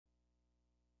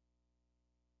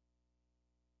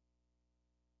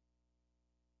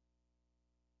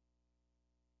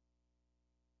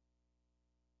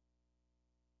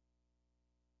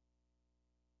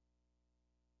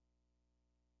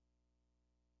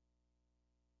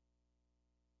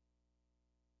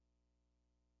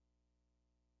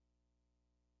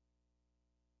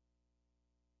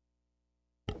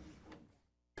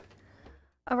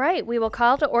All right, we will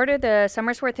call to order the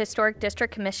Somersworth Historic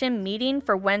District Commission meeting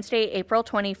for Wednesday, April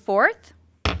 24th.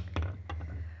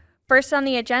 First on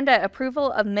the agenda,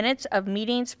 approval of minutes of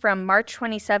meetings from March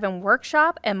 27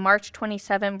 workshop and March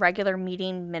 27 regular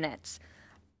meeting minutes.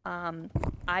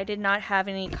 I did not have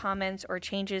any comments or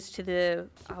changes to the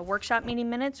workshop meeting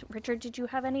minutes. Richard, did you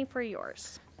have any for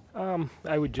yours?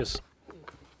 I would just,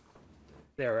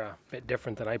 they're a bit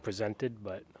different than I presented,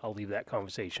 but I'll leave that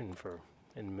conversation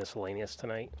in miscellaneous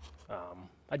tonight.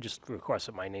 I just request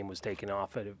that my name was taken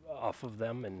off of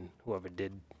them, and whoever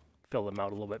did fill them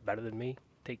out a little bit better than me,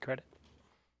 take credit.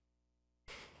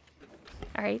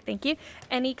 All right, thank you.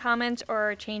 Any comments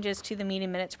or changes to the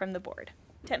meeting minutes from the board?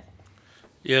 Tim?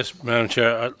 Yes, Madam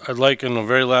Chair. I'd like on the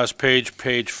very last page,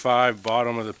 page 5,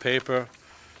 bottom of the paper,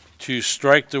 to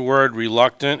strike the word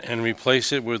reluctant and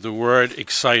replace it with the word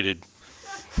excited.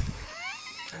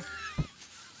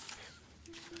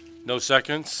 No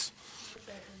seconds?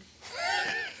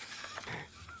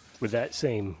 With that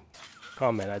same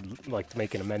comment, I'd like to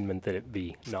make an amendment that it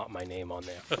be not my name on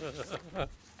there.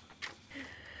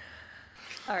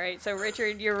 All right, so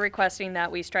Richard, you're requesting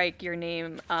that we strike your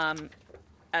name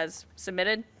as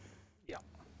submitted? Yeah.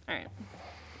 All right.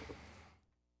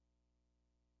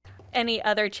 Any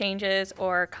other changes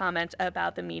or comments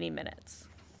about the meeting minutes?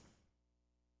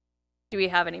 Do we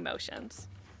have any motions?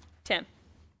 Tim?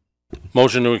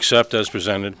 Motion to accept as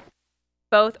presented.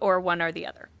 Both or one or the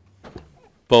other?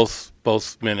 Both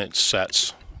minute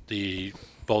sets.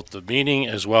 Both the meeting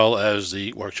as well as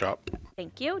the workshop.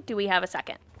 Thank you. Do we have a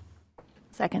second?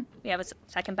 Second. We have a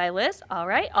second by Liz. All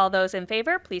right. All those in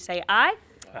favor, please say aye.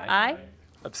 Aye.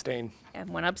 Abstain. And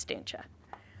one abstention.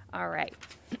 All right.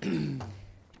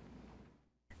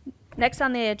 Next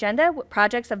on the agenda,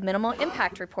 projects of minimal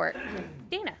impact report.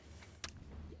 Dana.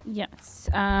 Yes.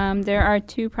 There are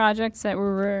 2 projects that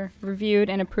were reviewed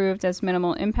and approved as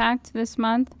minimal impact this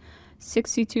month.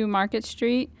 62 Market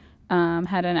Street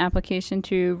had an application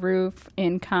to re-roof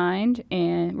in kind,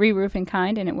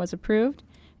 and it was approved.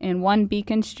 And 1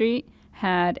 Beacon Street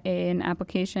had an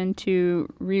application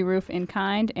to re-roof in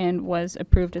kind and was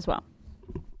approved as well.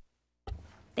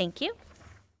 Thank you.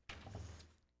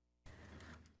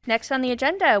 Next on the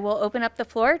agenda, we'll open up the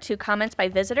floor to comments by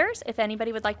visitors. If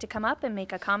anybody would like to come up and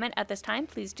make a comment at this time,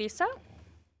 please do so.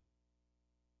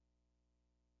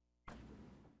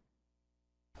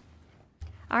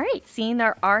 All right, seeing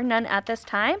there are none at this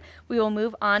time, we will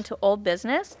move on to old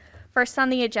business. First on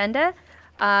the agenda,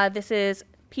 this is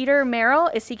Peter Merrill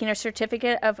is seeking a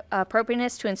certificate of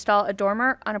appropriateness to install a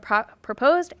dormer on a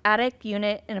proposed attic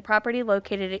unit in a property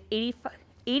located at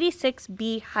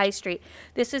 86B High Street.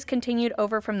 This is continued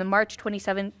over from the March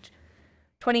 27,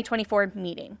 2024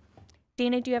 meeting.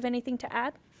 Dana, do you have anything to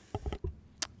add?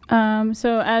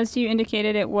 So as you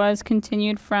indicated, it was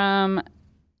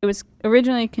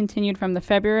originally continued from the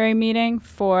February meeting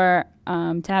to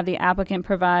have the applicant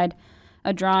provide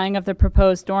a drawing of the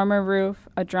proposed dormer roof,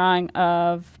 a drawing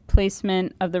of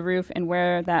placement of the roof and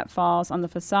where that falls on the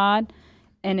facade,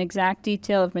 an exact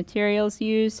detail of materials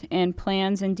used, and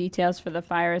plans and details for the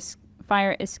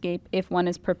fire escape if one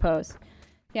is proposed.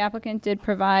 The applicant did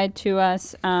provide to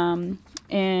us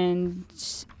and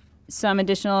some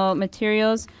additional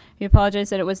materials. We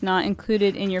apologize that it was not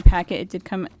included in your packet. It did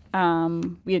come,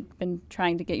 we had been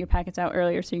trying to get your packets out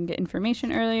earlier so you can get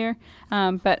information earlier,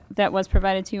 but that was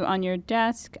provided to you on your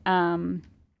desk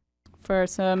for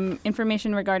some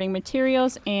information regarding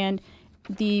materials, and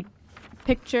the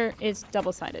picture is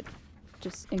double-sided,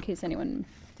 just in case anyone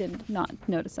did not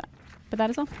notice that. But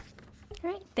that is all. All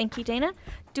right, thank you, Dana.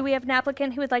 Do we have an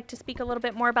applicant who would like to speak a little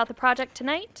bit more about the project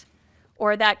tonight?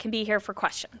 Or that can be here for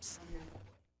questions?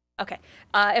 Okay,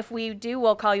 if we do,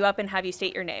 we'll call you up and have you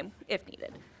state your name if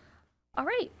needed. All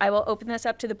right, I will open this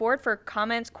up to the board for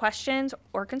comments, questions,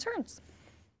 or concerns.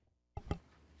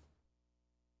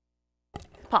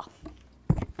 Paul.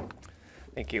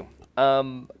 Thank you.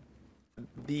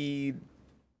 The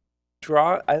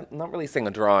I'm not really saying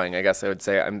a drawing, I guess I would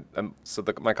say.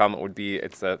 My comment would be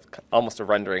it's almost a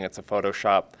rendering. It's a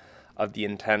Photoshop of the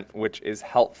intent, which is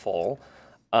helpful.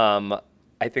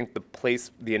 I think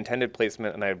the intended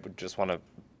placement, and I would just want to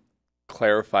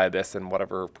clarify this in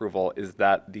whatever approval, is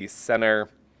that the center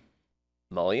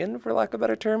mullion, for lack of a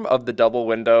better term, of the double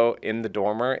window in the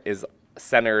dormer is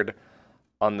centered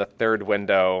on the 3rd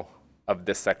window of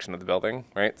this section of the building,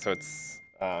 right? So it's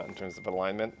in terms of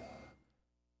alignment.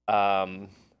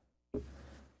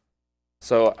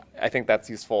 So I think that's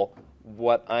useful.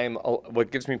 What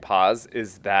gives me pause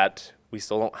is that we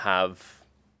still don't have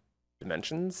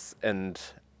dimensions, and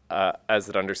as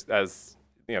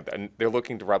you know, and they're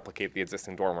looking to replicate the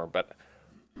existing dormer, but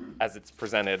as it's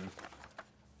presented,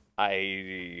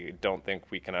 I don't think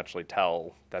we can actually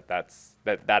tell that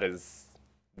that is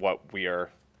what we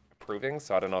are approving.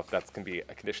 So I don't know if that's going to be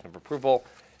a condition of approval.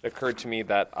 It occurred to me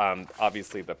that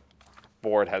obviously the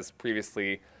board has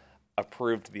previously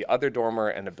approved the other dormer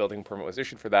and a building permit was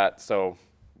issued for that. So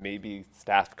maybe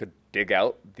staff could dig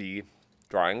out the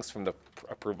drawings from the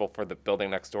approval for the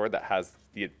building next door that has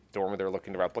the dormer they're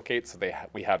looking to replicate. So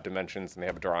we have dimensions and they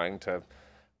have a drawing to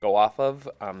go off of.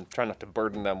 Try not to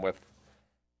burden them with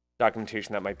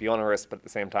documentation that might be onerous, but at the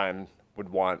same time would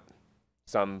want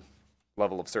some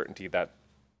level of certainty that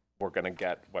we're going to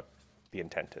get what the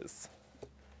intent is.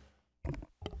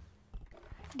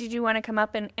 Did you want to come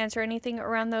up and answer anything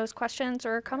around those questions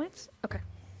or comments? Okay.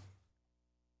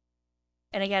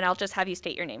 And again, I'll just have you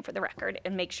state your name for the record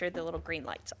and make sure the little green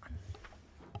light's on.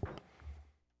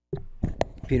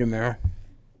 Peter Merrill.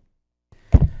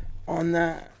 On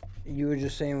that, you were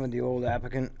just saying with the old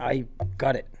applicant, I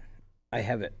got it. I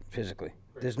have it physically.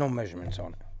 There's no measurements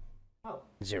on it. Oh.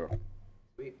 0.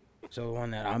 Sweet. So the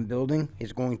one that I'm building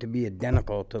is going to be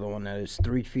identical to the one that is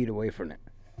 3 feet away from it.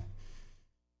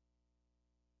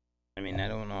 I mean, I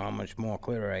don't know how much more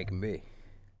clearer I can be.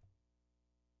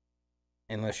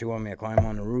 Unless you want me to climb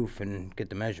on the roof and get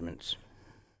the measurements.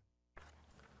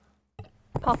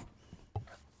 Paul.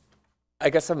 I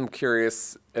guess I'm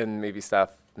curious, and maybe staff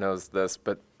knows this,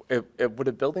 but would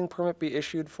a building permit be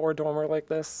issued for a dormer like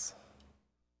this?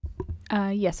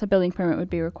 Yes, a building permit would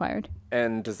be required.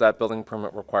 And does that building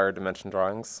permit require dimension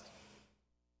drawings?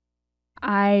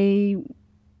 I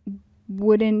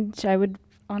would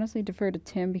honestly defer to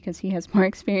Tim because he has more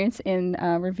experience in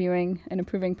reviewing and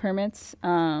approving permits.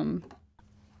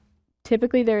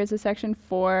 Typically, there is a section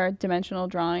for dimensional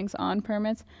drawings on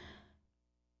permits.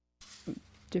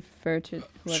 Defer to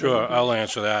whoever. Sure, I'll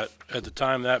answer that. At the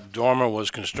time that dormer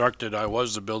was constructed, I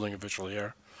was the building official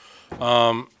here.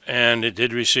 And it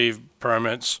did receive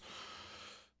permits.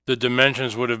 The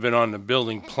dimensions would have been on the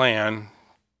building plan,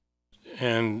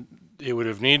 and it would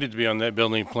have needed to be on that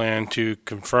building plan to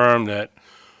confirm that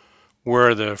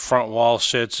where the front wall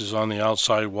sits is on the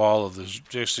outside wall of the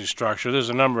existing structure. There's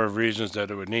a number of reasons that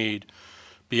it would need,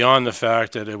 beyond the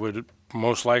fact that it would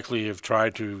most likely have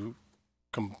tried to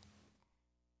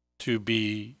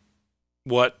be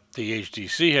what the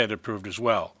HDC had approved as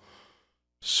well.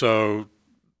 So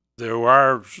there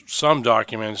are some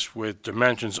documents with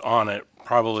dimensions on it,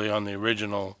 probably on the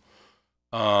original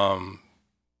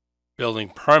building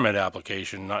permit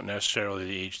application, not necessarily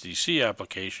the HDC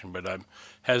application, but I'm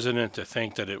hesitant to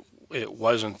think that it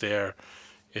wasn't there.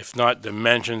 If not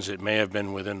dimensions, it may have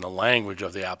been within the language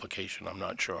of the application. I'm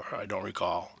not sure. I don't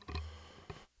recall.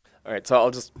 All right, so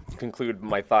I'll just conclude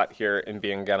my thought here in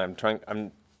being, again,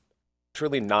 I'm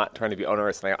truly not trying to be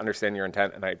onerous, and I understand your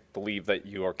intent, and I believe that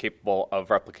you are capable of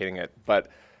replicating it. But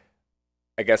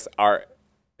I guess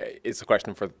it's a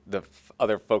question for the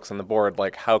other folks on the board,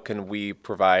 like how can we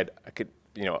provide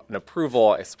an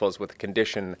approval, I suppose, with a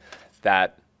condition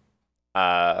that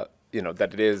that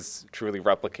it is truly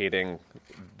replicating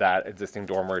that existing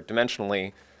dormer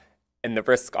dimensionally, and the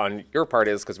risk on your part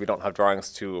is, because we don't have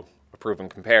drawings to approve and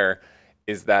compare,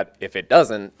 is that if it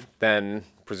doesn't, then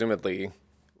presumably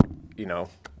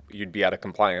you'd be out of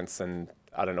compliance, and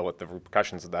I don't know what the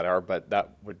repercussions of that are, but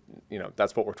that would,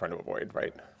 that's what we're trying to avoid,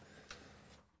 right?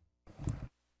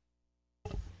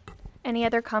 Any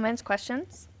other comments,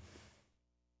 questions?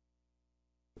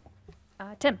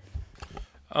 Tim.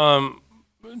 I'm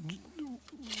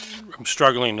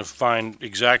struggling to find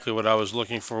exactly what I was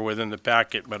looking for within the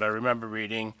packet, but I remember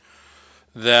reading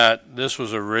that this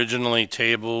was originally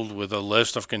tabled with a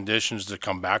list of conditions to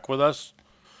come back with us.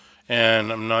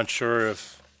 And I'm not sure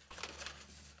if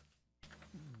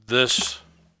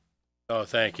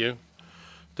thank you.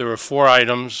 There were 4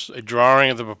 items: a drawing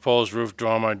of the proposed roof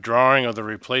dormer, a drawing of the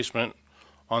replacement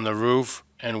on the roof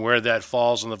and where that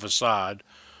falls on the facade,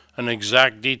 an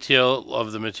exact detail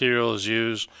of the materials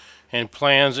used, and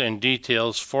plans and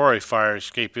details for a fire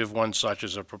escape if one such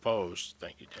is proposed.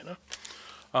 Thank you, Tina.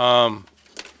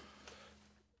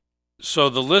 So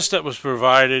the list that was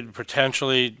provided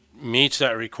potentially meets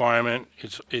that requirement.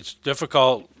 It's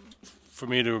difficult for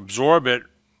me to absorb it,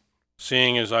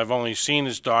 seeing as I've only seen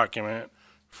this document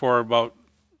for about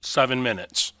 7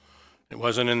 minutes. It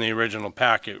wasn't in the original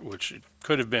packet, which it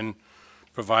could have been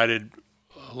provided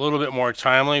a little bit more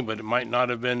timely, but it might not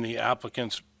have been the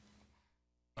applicant's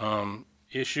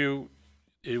issue.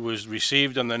 It was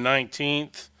received on the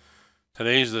 19th.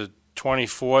 Today's the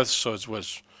 24th, so it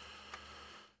was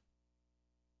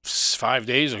 5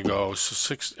 days ago.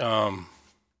 So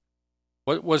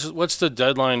what's the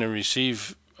deadline to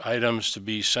receive items to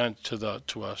be sent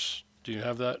to us? Do you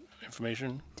have that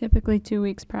information? Typically 2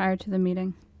 weeks prior to the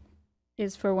meeting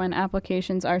is for when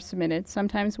applications are submitted.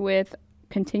 Sometimes with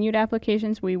continued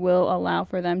applications, we will allow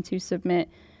for them to submit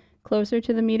closer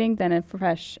to the meeting than a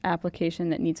fresh application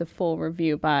that needs a full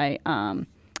review by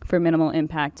for minimal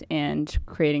impact and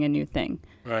creating a new thing.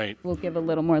 Right. We'll give a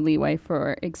little more leeway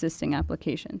for existing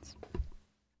applications.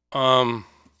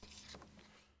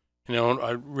 You know,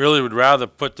 I really would rather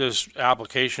put this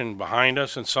application behind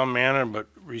us in some manner, but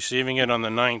receiving it on the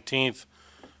 19th,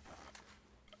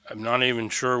 I'm not even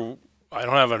sure. I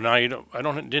don't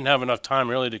have didn't have enough time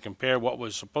really to compare what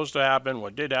was supposed to happen,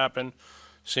 what did happen,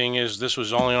 seeing as this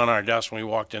was only on our desk when we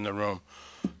walked in the room.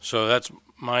 So that's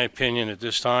my opinion at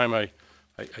this time. I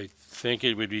think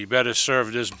it would be better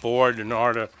serve this board in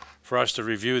order for us to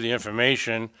review the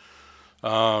information,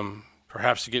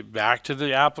 perhaps to get back to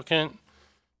the applicant.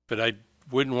 But I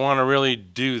wouldn't want to really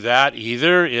do that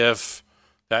either if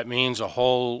that means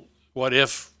what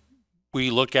if we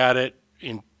look at it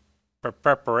in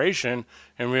preparation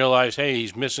and realize, hey,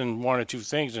 he's missing one or two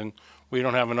things and we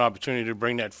don't have an opportunity to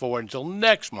bring that forward until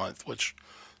next month, which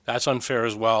that's unfair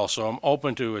as well. So I'm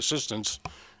open to assistance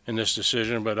in this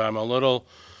decision, but I'm a little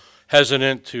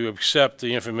hesitant to accept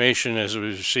the information as it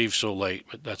was received so late,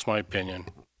 but that's my opinion.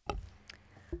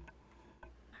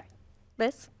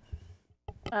 Liz?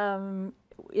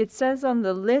 It says on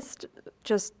the list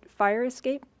just fire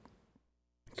escape.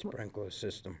 Sprinkler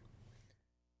system.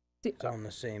 It's on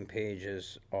the same page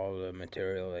as all the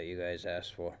material that you guys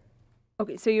asked for.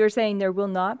 Okay, so you're saying there will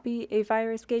not be a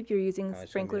fire escape? You're using No, the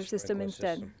it's gonna be sprinkler a system sprinkler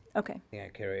instead? system. Okay, Yeah, I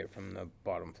carry it from the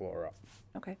bottom floor up.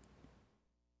 okay.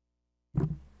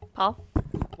 Paul?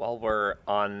 While we're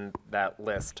on that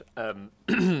list,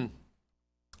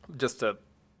 just to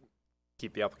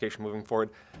keep the application moving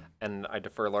forward, and I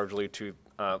defer largely to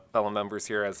fellow members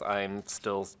here as I'm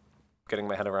still getting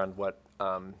my head around what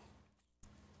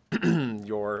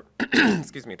your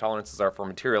excuse me, tolerances are for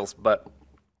materials, but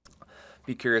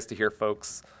be curious to hear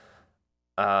folks'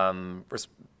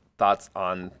 thoughts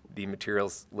on the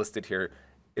materials listed here.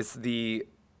 Is the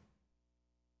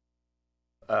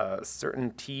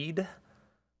Certainteed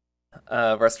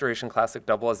Restoration Classic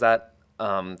Double, is that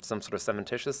some sort of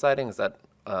cementitious siding? Is that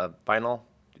vinyl?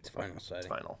 It's vinyl It's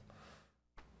siding. vinyl.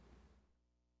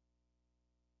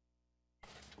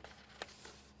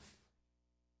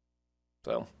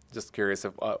 So, just curious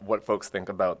of what folks think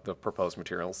about the proposed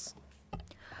materials.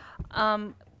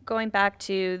 Going back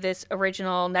to this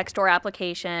original next door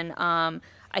application,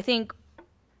 I think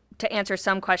to answer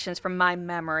some questions from my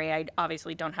memory, I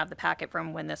obviously don't have the packet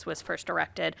from when this was first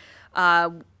erected.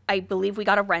 I believe we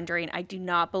got a rendering. I do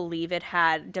not believe it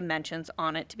had dimensions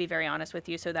on it, to be very honest with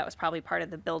you. So that was probably part of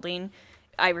the building.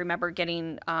 I remember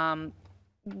getting,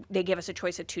 they gave us a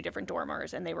choice of 2 different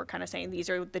dormers, and they were kind of saying, these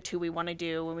are the 2 we want to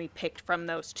do, and we picked from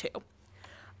those 2.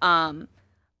 One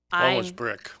was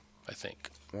brick, I think.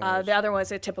 The other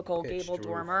was a typical pitched gable roof.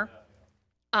 dormer.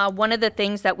 One of the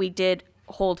things that we did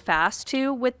hold fast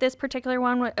to with this particular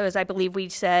one was, I believe we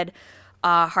said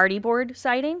hardy board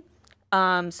siding.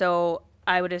 So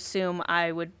I would assume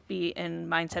I would be in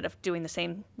mindset of doing the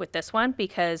same with this one,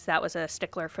 because that was a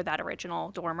stickler for that original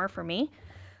dormer for me.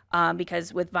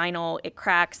 Because with vinyl, it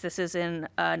cracks. This is in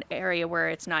an area where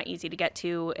it's not easy to get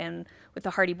to, and with the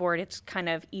hardy board, it's kind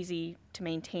of easy to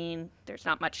maintain. There's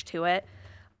not much to it.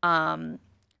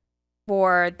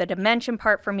 For the dimension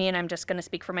part for me, and I'm just going to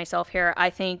speak for myself here, I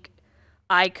think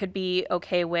I could be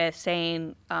okay with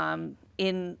saying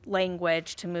in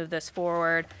language to move this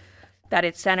forward that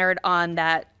it's centered on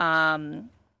that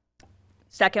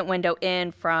second window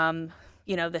in from,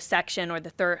 you know, the section or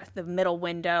the middle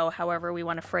window, however we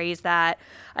want to phrase that.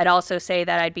 I'd also say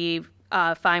that I'd be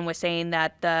fine with saying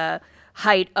that the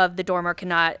height of the dormer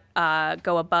cannot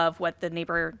go above what the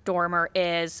neighbor dormer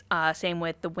is. Same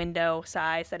with the window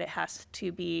size, that it has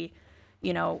to be,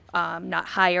 you know, not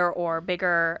higher or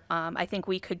bigger. I think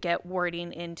we could get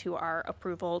wording into our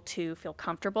approval to feel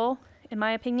comfortable, in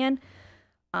my opinion.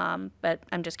 But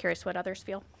I'm just curious what others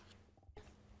feel.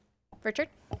 Richard?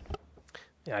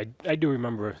 Yeah, I do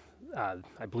remember,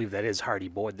 I believe that is hardy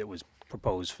board that was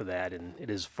proposed for that, and it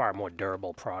is far more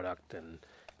durable product, and,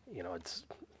 you know, it's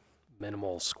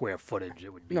minimal square footage. It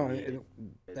would be No, needed.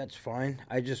 that's fine.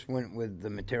 I just went with the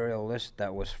material list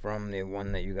that was from the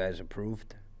one that you guys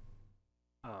approved,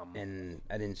 and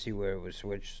I didn't see where it was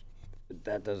switched. But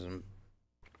that doesn't.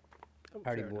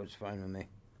 Hardy fair board's fine with me.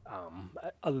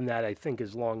 Other than that, I think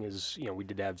as long as, you know, we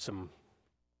did have some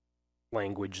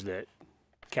language that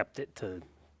kept it to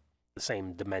the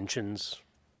same dimensions,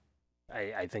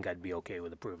 I think I'd be okay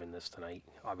with approving this tonight.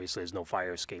 Obviously, there's no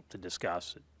fire escape to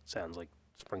discuss. It sounds like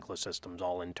sprinkler system's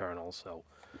all internal, so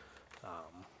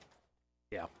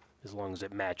Yeah, as long as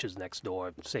it matches next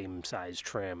door, same size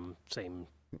trim, same,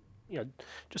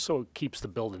 just so it keeps the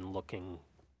building looking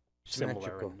similar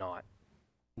Symmetrical. and not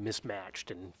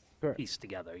mismatched and Correct. pieced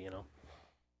together, I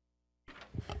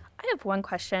have one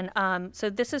question. So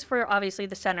this is for obviously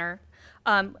the center.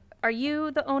 Are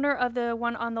you the owner of the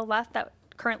one on the left that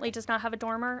currently does not have a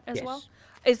dormer as well? Yes.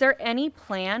 Is there any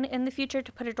plan in the future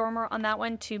to put a dormer on that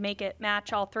one to make it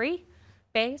match all three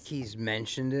bays? He's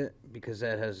mentioned it because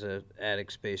that has a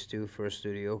attic space too for a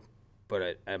studio,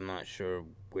 but I'm not sure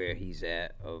where he's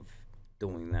at of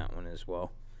doing that one as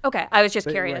well. Okay, I was just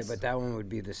But, curious. Right, but that one would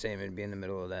be the same. It'd be in the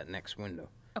middle of that next window.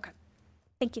 Okay,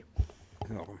 thank you.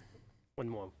 You're welcome. One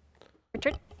more.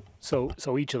 Richard? So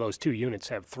each of those 2 units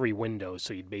have 3 windows,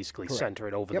 so you'd basically Correct. center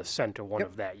it over Yep. the center one Yep.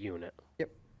 of that unit.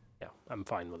 Yep. Yeah, I'm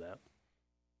fine with that.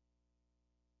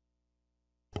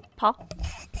 Paul?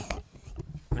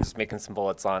 I'm just making some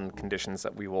bullets on conditions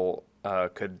that we will,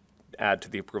 could add to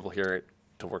the approval here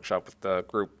to workshop with the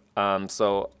group.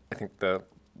 So I think the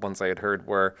ones I had heard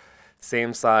were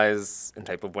same size and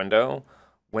type of window,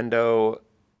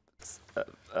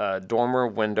 dormer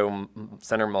window,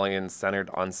 center mullion centered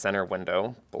on center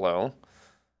window below.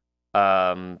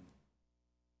 Dormer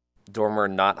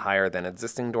not higher than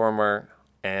existing dormer,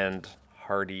 and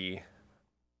hardy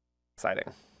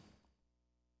siding.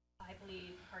 I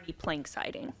believe hardy plank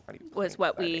siding Hardy was plank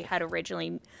what we siding. had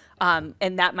originally,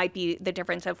 and that might be the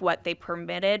difference of what they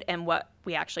permitted and what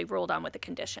we actually ruled on with the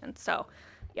conditions. So,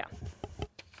 yeah.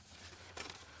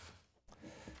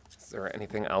 Is there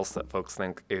anything else that folks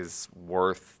think is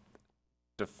worth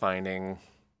defining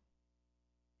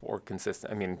or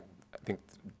consistent? I mean, I think,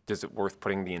 is it worth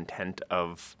putting the intent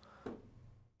of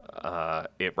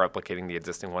it replicating the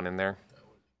existing one in there?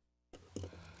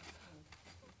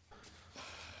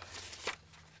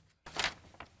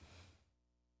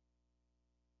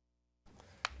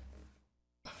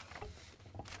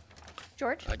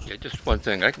 George? Yeah, just one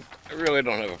thing. I really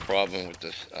don't have a problem with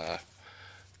this.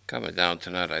 Coming down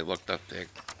tonight, I looked up there.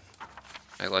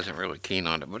 I wasn't really keen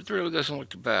on it, but it really doesn't look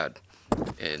too bad.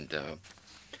 And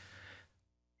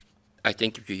I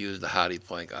think if you use the hardy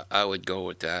plank, I would go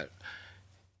with that.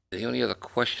 The only other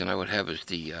question I would have is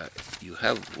you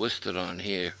have listed on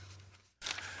here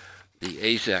the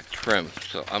AZAC trim.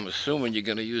 So I'm assuming you're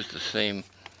going to use the same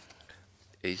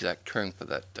AZAC trim for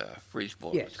that freeze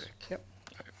board. Yes. Yep.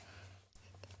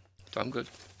 So I'm good.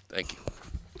 Thank you.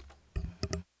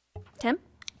 Tim?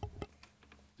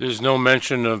 There's no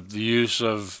mention of the use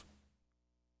of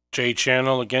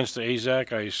J-channel against the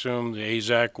AZAC. I assume the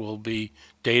AZAC will be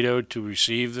dadoed to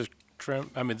receive the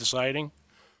the siding?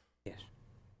 Yes.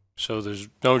 So there's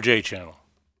no J-channel.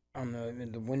 On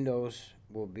the windows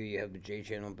will have the J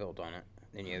channel built on it.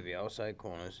 Then you have your outside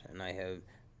corners, and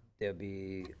there'll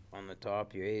be on the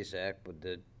top your AZAC with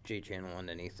the J channel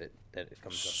underneath it that it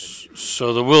comes up.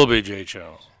 So there will be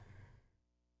J-channel.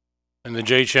 And the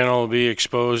J-channel will be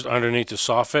exposed underneath the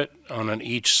soffit on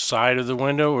each side of the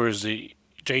window, or is the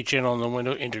J-channel on the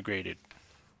window integrated?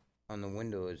 On the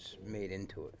window is made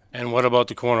into it. And what about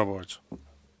the corner boards? What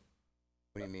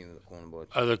do you mean with the corner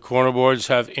boards? Are the corner boards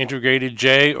have integrated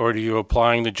J, or are you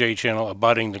applying the J-channel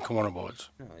abutting the corner boards?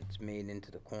 No, it's made into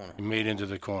the corner. Made into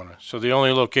the corner. So the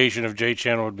only location of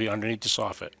J-channel would be underneath the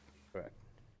soffit. Correct.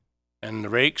 And the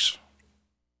rakes?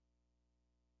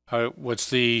 How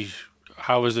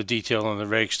is the detail on the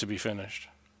rakes to be finished?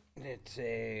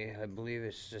 I believe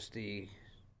it's just the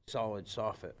solid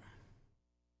soffit.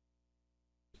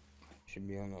 Should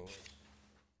be on the list.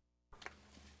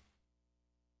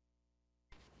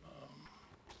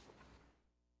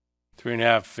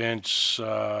 3.5 inch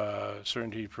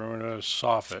certainty perimeter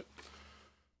soffit.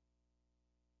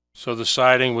 So the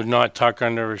siding would not tuck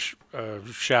under a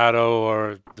shadow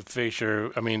or the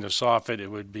fascia, the soffit, it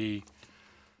would be.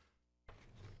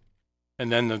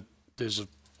 And then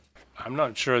I'm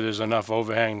not sure there's enough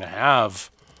overhang to have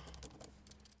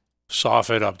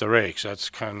soffit up the rakes. That's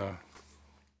kind of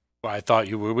what I thought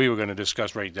we were going to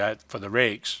discuss that for the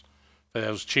rakes. For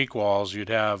those cheek walls, you'd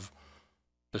have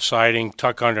the siding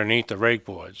tuck underneath the rake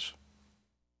boards.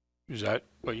 Is that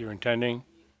what you're intending?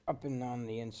 Up and on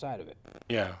the inside of it.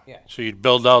 Yeah. Yeah. So you'd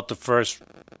build out the first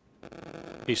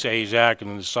piece of AZAC, and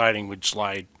then the siding would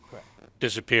slide, Correct.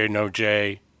 disappear, no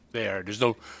J there.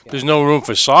 There's no room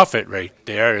for soffit right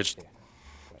there. It's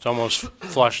almost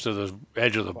flush to the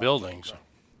edge of the building. So.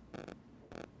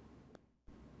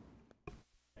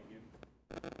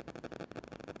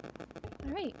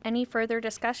 All right. Any further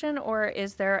discussion, or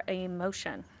is there a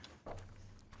motion?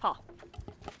 Paul?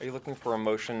 Are you looking for a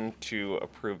motion to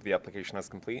approve the application as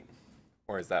complete?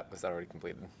 Or was that already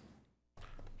completed?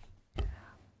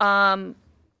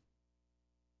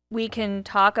 We can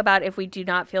talk about if we do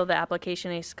not feel the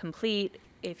application is complete,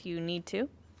 if you need to.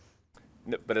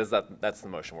 No, but that's the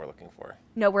motion we're looking for?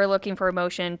 No, we're looking for a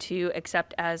motion to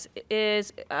accept as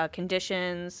is,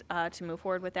 conditions to move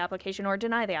forward with the application or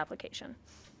deny the application.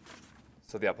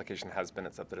 So the application has been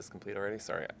accepted as complete already?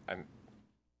 Sorry,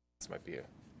 this might be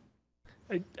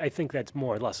I think that's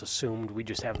more or less assumed. We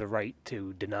just have the right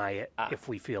to deny it if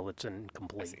we feel it's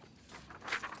incomplete.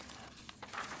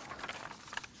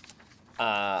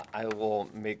 I will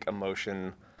make a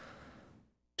motion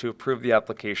to approve the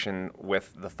application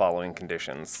with the following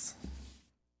conditions.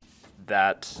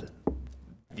 That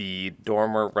the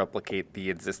dormer replicate the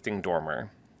existing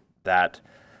dormer, that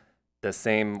the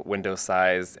same window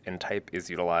size and type is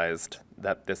utilized,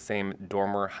 that the same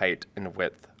dormer height and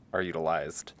width are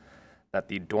utilized, that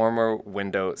the dormer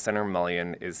window center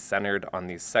mullion is centered on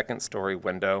the second story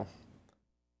window,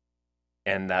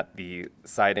 and that the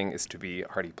siding is to be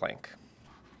hardy plank.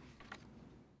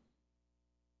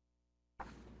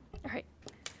 All right.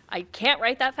 I can't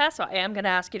write that fast, so I am going to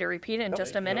ask you to repeat it in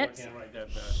just a minute.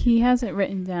 He has it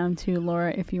written down too,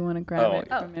 Laura, if you want to grab it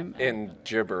from him. In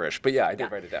gibberish, but yeah, I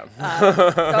did write it down.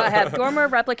 So I have dormer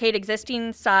replicate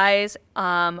existing size.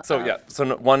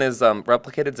 So one is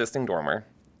replicate existing dormer.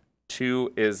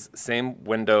 2 is same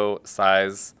window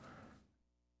size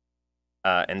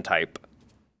and type.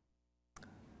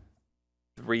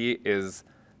 3 is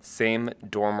same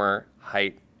dormer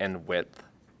height and width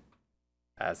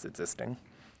as existing.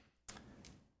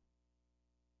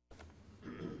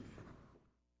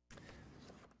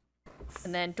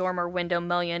 And then dormer window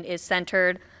mullion is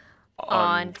centered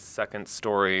on second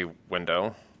story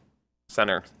window,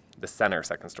 the center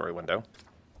second story window.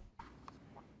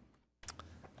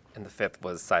 And the 5th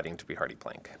was siding to be hardy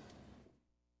plank.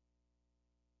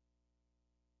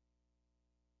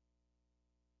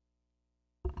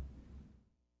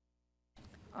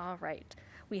 All right.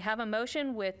 We have a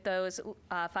motion with those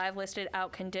 5 listed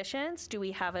out conditions. Do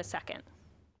we have a second?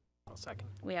 I'll second.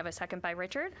 We have a second by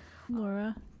Richard.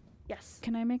 Laura, Yes.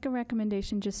 can I make a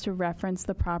recommendation just to reference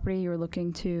the property you're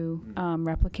looking to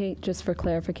replicate, just for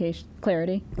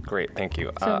clarity? Great, thank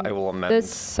you. So I will amend.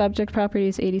 This subject property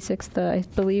is 86. I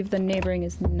believe the neighboring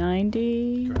is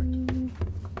 90. Correct.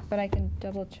 But I can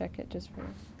double check it just for.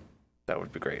 That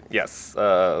would be great. Yes.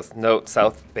 Note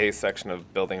south base section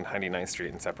of building 99th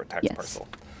Street and separate tax parcel.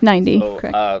 90, So,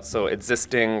 correct. so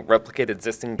replicate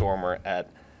existing dormer at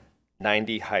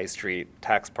 90 High Street,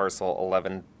 tax parcel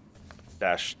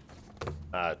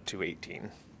 11-218.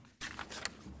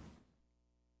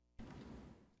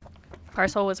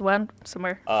 Parcel was one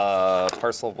somewhere.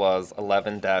 Parcel was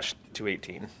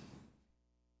 11-218.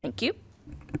 Thank you.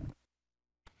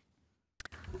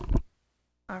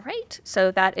 All right, so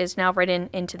that is now written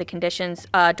into the conditions.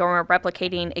 Dormer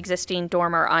replicating existing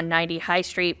dormer on 90 High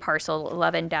Street, parcel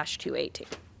 11-218. All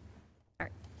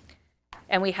right.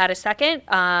 And we had a second.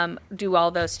 Do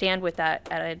all those stand with that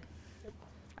added?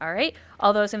 All right,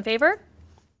 all those in favor?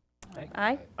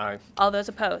 Aye. Aye. All those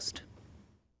opposed?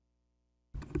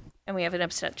 And we have an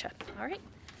abstention. All right.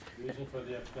 The reason for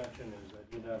the abstention is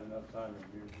I didn't have enough time to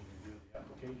review the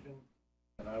application,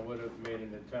 and I would have made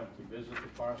an attempt to visit the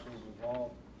parcels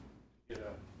involved to get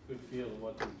a good feel of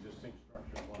what the existing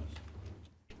structure was.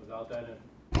 Without that,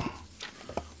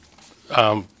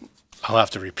 I'll have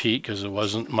to repeat because it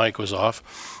wasn't, Mike was off.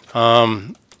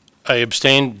 I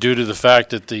abstained due to the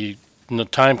fact that the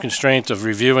time constraint of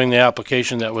reviewing the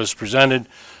application that was presented,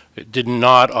 it did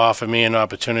not offer me an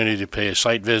opportunity to pay a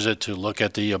site visit to look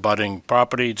at the abutting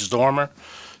property, it's dormer.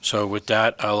 So with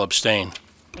that, I'll abstain.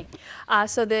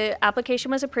 So the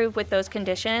application was approved with those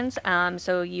conditions.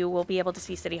 So you will be able to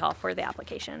see City Hall for the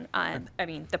application.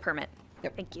 The permit.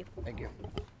 Yep. Thank you. Thank you.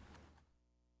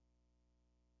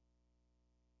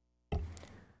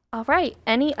 All right.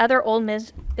 Any other old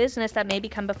business that may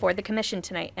come before the commission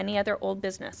tonight? Any other old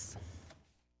business?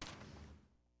 All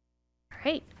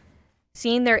right.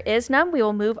 Seeing there is none, we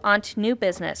will move on to new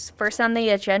business. First on the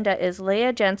agenda is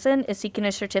Leah Jensen is seeking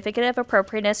a certificate of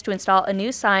appropriateness to install a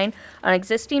new sign on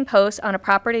existing posts on a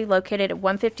property located at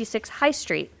 156 High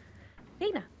Street.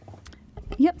 Dana.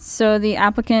 Yep. So the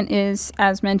applicant is,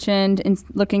 as mentioned,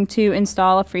 looking to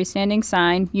install a freestanding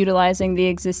sign utilizing the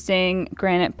existing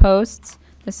granite posts.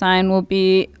 The sign will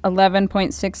be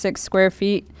 11.66 square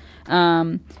feet,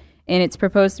 and it's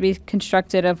proposed to be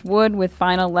constructed of wood with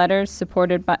vinyl letters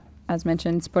supported by, as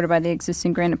mentioned, supported by the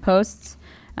existing granite posts.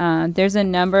 There's a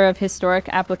number of historic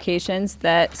applications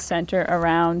that center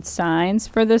around signs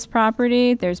for this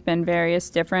property. There's been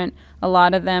various different, a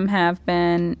lot of them have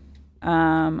been,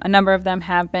 a number of them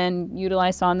have been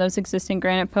utilized on those existing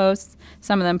granite posts,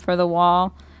 some of them for the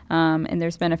wall. And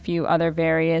there's been a few other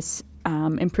various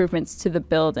improvements to the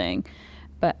building.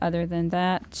 But other than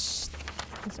that,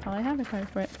 that's all I have to cover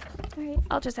for it. All right,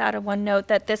 I'll just add one note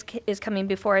that this is coming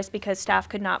before us because staff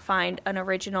could not find an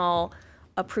original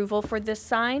approval for this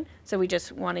sign. So we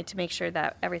just wanted to make sure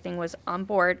that everything was on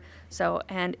board. So,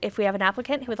 and if we have an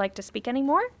applicant who would like to speak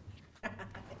anymore?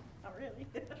 Not really.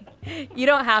 You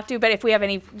don't have to, but if we have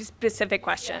any specific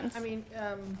questions. I mean,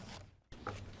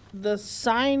 the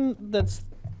sign that's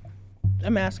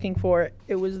I'm asking for,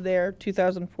 it was there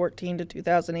 2014 to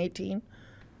 2018.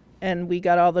 And we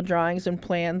got all the drawings and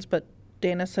plans, but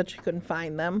Dana said she couldn't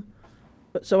find them.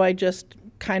 But so I just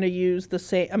kind of used the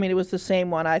same, I mean, it was the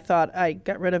same one. I thought I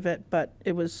got rid of it, but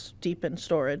it was deep in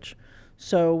storage.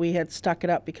 So we had stuck it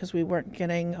up because we weren't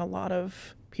getting a lot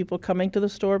of people coming to the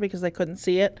store because they couldn't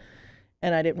see it.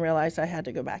 And I didn't realize I had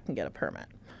to go back and get a permit.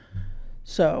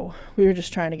 So we were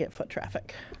just trying to get foot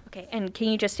traffic. Okay, and can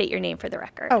you just state your name for the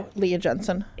record? Oh, Leah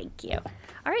Jensen. Thank you.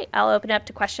 All right, I'll open up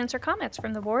to questions or comments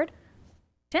from the board.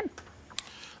 Tim?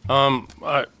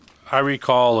 I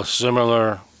recall a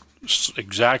similar,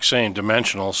 exact same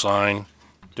dimensional sign,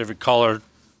 different color,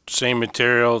 same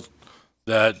material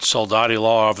that Soldati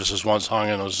Law Offices once hung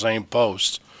in those same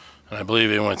posts. And I believe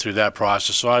it went through that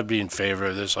process, so I'd be in favor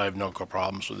of this. I have no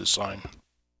problems with this sign.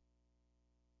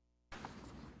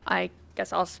 I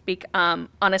guess I'll speak.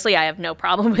 Honestly, I have no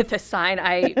problem with this sign.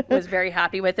 I was very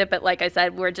happy with it, but like I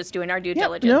said, we're just doing our due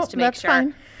diligence to make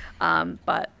sure. Fine.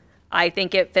 But I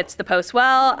think it fits the post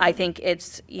well. I think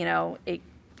it's, you know,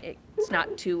 it's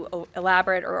not too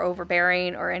elaborate or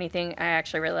overbearing or anything. I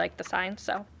actually really like the sign,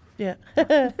 so. Yeah.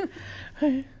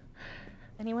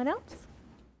 Anyone else?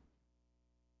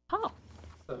 Paul?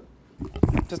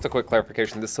 Just a quick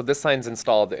clarification. So this sign's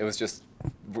installed. It was just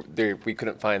we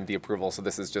couldn't find the approval, so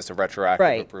this is just a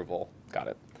retroactive approval. Got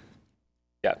it.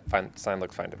 Yeah, fine. Sign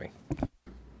looked fine to me.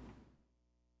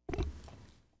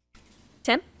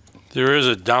 Tim? There is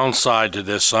a downside to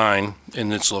this sign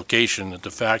in its location, that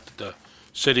the fact that the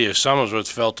city of Somersworth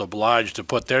felt obliged to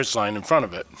put their sign in front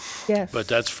of it. Yes. But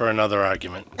that's for another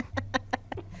argument.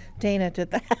 Dana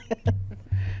did that.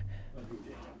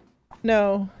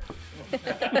 No.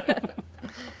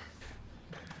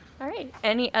 All right.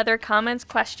 Any other comments,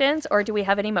 questions, or do we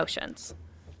have any motions?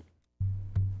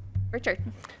 Richard?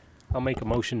 I'll make a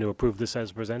motion to approve this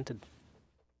as presented.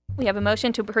 We have a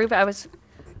motion to approve as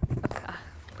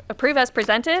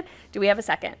presented. Do we have a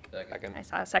second? Second. I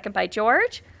saw a second by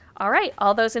George. All right.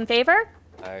 All those in favor?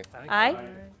 Aye. Aye.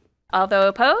 Although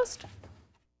opposed?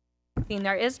 Seeing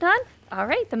there is none. All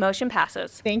right. The motion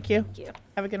passes. Thank you. Thank you.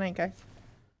 Have a good night, guys.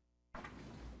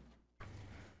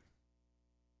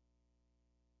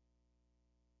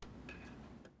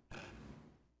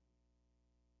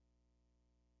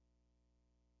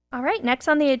 All right, next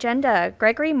on the agenda,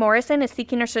 Gregory Morrison is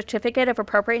seeking a certificate of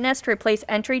appropriateness to replace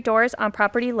entry doors on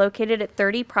property located at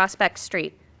 30 Prospect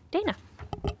Street. Dana?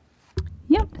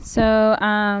 Yep.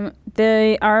 So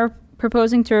they are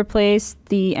proposing to replace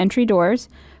the entry doors.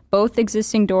 Both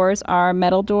existing doors are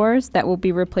metal doors that will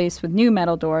be replaced with new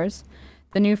metal doors.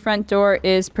 The new front door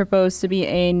is proposed to be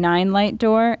a 9-light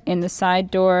door, and the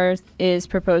side door is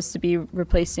proposed to be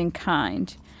replaced in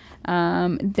kind.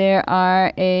 There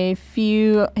are a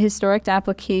few historic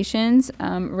applications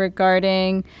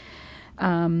regarding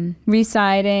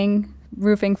residing,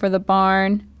 roofing for the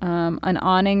barn, an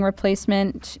awning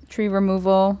replacement, tree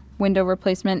removal, window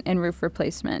replacement, and roof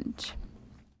replacement.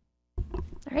 All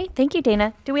right, thank you,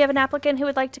 Dana. Do we have an applicant who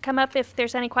would like to come up if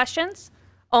there's any questions?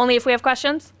 Only if we have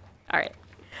questions? All right.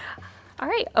 All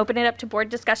right, open it up to board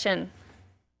discussion.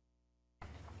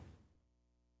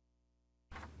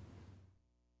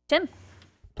 Tim?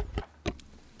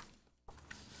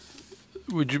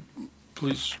 Would you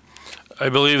please? I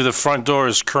believe the front door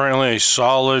is currently a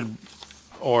solid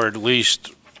or at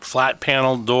least flat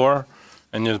panel door,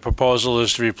 and the proposal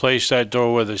is to replace that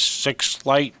door with a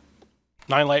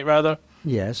 9-light rather?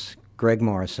 Yes, Greg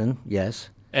Morrison, yes.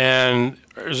 And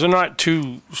is there not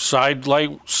 2 side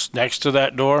lights next to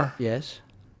that door? Yes.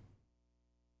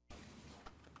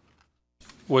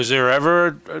 Was there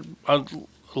ever a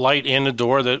light in the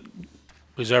door that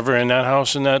was ever in that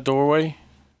house in that doorway?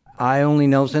 I only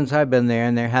know since I've been there,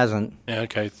 and there hasn't. Yeah,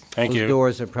 okay, thank Those you.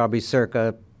 doors are probably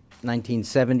circa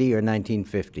 1970 or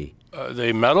 1950.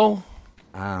 They metal?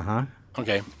 Uh-huh.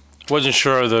 Okay. Wasn't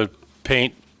sure, the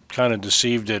paint kind of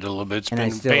deceived it a little bit. It's And I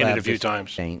been still painted have a few this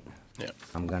times. paint. Yeah.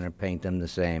 I'm going to paint them the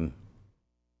same.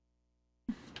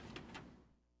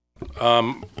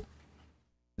 Um,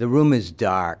 The room is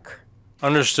dark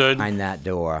Understood. behind that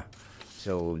door.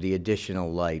 So the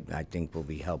additional light, I think, will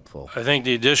be helpful. I think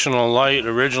the additional light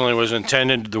originally was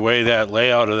intended, the way that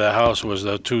layout of the house was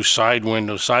the two side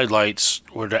lights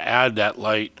were to add that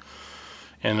light.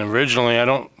 And originally, I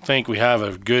don't think we have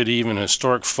a good, even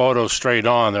historic photo straight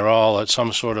on. They're all at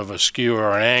some sort of a skew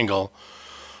or an angle.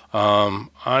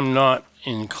 I'm not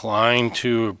inclined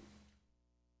to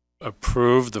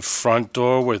approve the front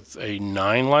door with a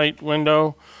 9-light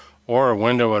window or a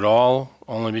window at all,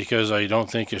 only because I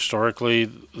don't think historically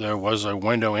there was a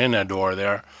window in a door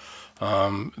there.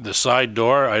 The side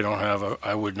door,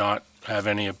 I would not have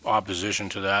any opposition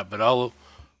to that, but I'll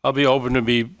be open to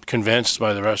be convinced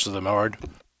by the rest of the board.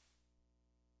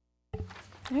 All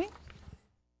right.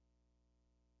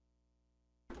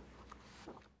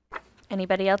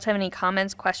 Anybody else have any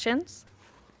comments, questions?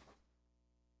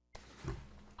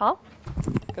 Paul?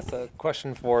 I guess a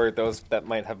question for those that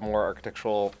might have more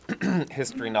architectural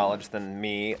history knowledge than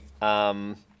me.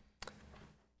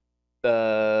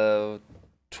 The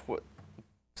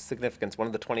significance, one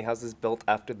of the 20 houses built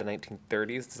after the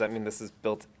 1930s. Does that mean this is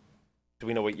built, do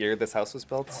we know what year this house was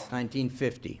built?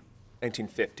 1950.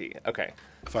 1950, okay.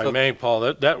 If I may, Paul,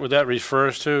 what that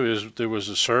refers to is there was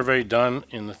a survey done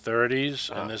in the 30s,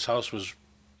 and this house was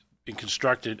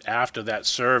constructed after that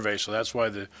survey, so that's why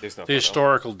the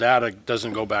historical data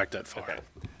doesn't go back that far. Okay.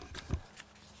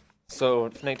 So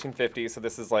 1950, so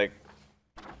this is like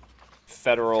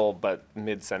federal but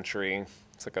mid-century.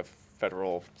 It's like a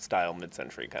federal style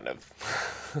mid-century kind of.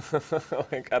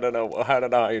 Like I don't know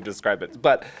how you describe it,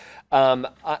 but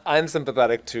I'm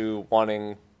sympathetic to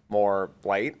wanting more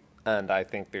light, and I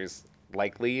think there's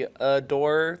likely a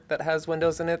door that has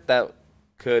windows in it that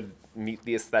could meet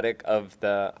the aesthetic of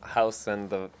the house and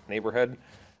the neighborhood.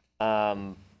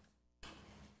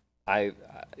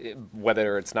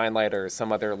 Whether it's 9-light or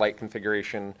some other light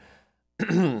configuration,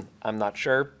 I'm not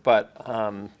sure, but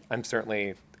I'm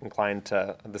certainly inclined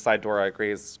to the side door. I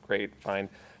agree is great, fine.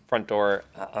 Front door,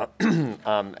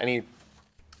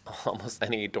 almost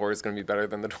any door is going to be better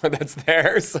than the door that's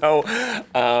there. So,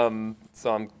 I'm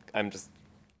just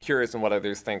curious in what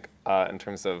others think in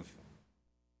terms of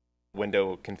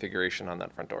window configuration on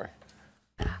that front door.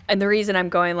 And the reason I'm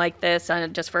going like this,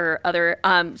 just for other,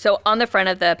 so on the front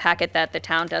of the packet that the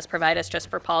town does provide us, just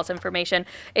for Paul's information,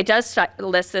 it does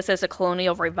list this as a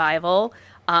colonial revival.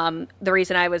 The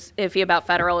reason I was iffy about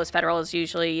federal is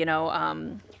usually,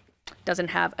 doesn't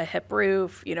have a hip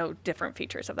roof, different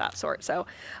features of that sort. So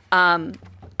I'm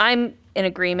in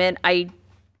agreement.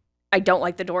 I don't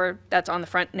like the door that's on the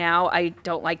front now. I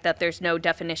don't like that there's no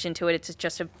definition to it. It's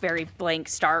just a very blank,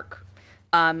 stark.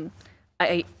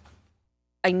 I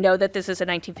know that this is a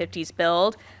 1950s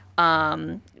build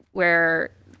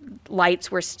where lights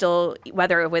were still,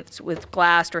 whether it's with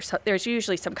glass or there's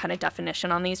usually some kind of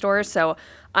definition on these doors. So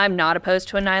I'm not opposed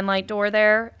to a 9-light door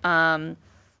there.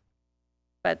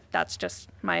 But that's just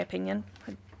my opinion.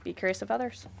 I'd be curious of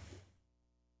others.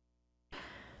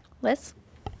 Liz?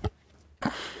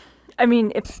 I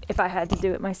mean, if I had to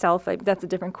do it myself, that's a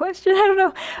different question. I don't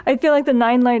know. I feel like the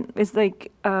 9-light is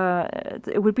like,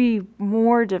 it would be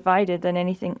more divided than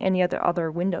any other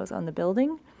windows on the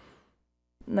building.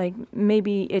 Like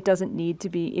maybe it doesn't need to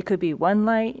be, it could be 1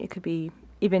 light, it could be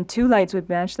even 2 lights would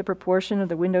match the proportion of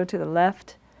the window to the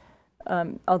left.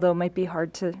 Although it might be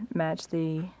hard to match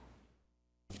the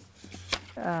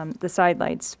side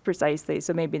lights precisely,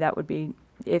 so maybe that would be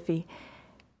iffy.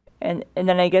 And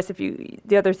then I guess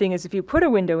the other thing is if you put a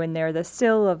window in there, the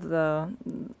sill of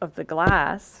the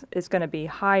glass is going to be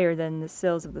higher than the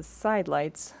sills of the side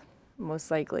lights,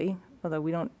 most likely. Although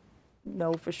we don't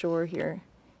know for sure here.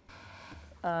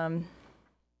 So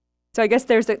I guess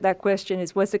there's that question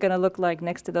is, what's it going to look like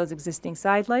next to those existing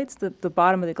side lights? The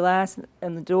bottom of the glass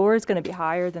and the door is going to be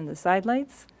higher than the side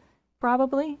lights,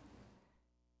 probably.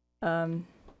 But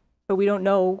we don't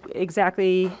know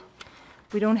exactly.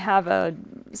 We don't have a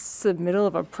submittal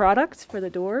of a product for the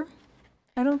door,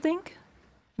 I don't think.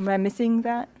 Am I missing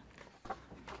that?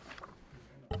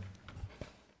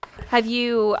 Have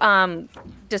you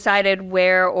decided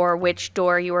where or which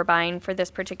door you were buying for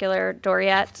this particular door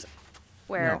yet?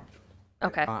 Where? No.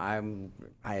 Okay.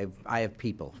 I have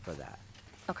people for that.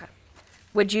 Okay.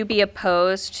 Would you be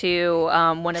opposed to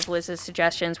one of Liz's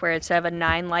suggestions where instead of a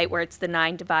 9-light, where it's the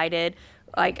 9 divided,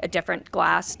 like a different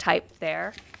glass type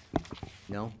there?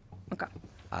 No. Okay.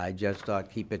 I just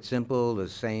thought keep it simple, the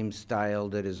same style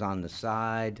that is on the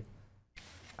side,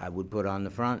 I would put on the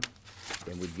front.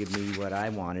 It would give me what I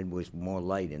wanted, was more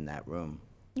light in that room.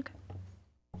 Okay.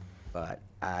 But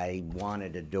I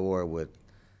wanted a door with,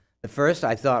 at first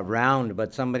I thought round,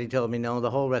 but somebody told me, no,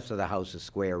 the whole rest of the house is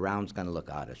square. Round's gonna look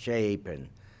out of shape, and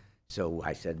So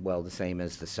I said, well, the same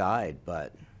as the side,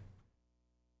 but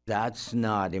that's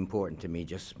not important to me.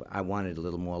 Just, I wanted a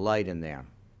little more light in there.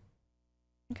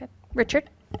 Okay. Richard?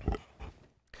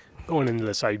 Going into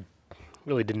this, I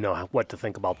really didn't know what to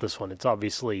think about this one. It's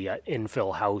obviously an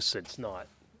infill house. It's not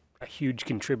a huge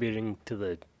contributing to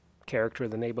the character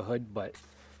of the neighborhood, but,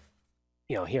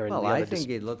 you know, hearing Well, the I other think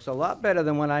it looks a lot better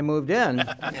than when I moved in.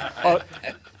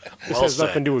 this has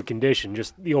nothing to do with condition,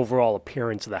 just the overall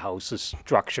appearance of the house, the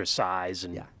structure, size,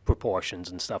 and Yeah. proportions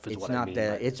and stuff is It's what I not mean.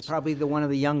 the, it's probably the one of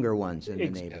the younger ones in the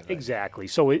neighborhood. Exactly.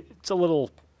 So it's a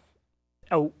little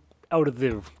out of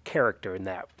the character in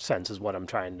that sense is what I'm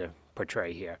trying to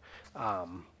portray here.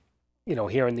 You know,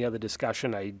 hearing the other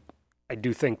discussion, I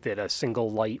do think that a single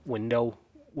light window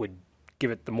would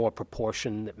give it the more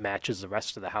proportion that matches the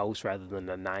rest of the house rather than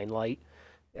a 9 light,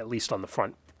 at least on the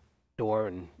front door,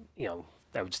 and, you know,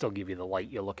 that would still give you the light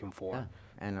you're looking for. Yeah.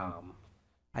 And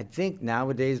I think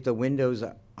nowadays the windows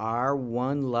are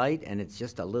one light, and it's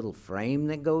just a little frame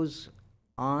that goes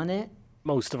on it.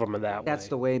 Most of them are that way. That's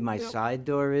the way my side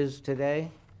door is today.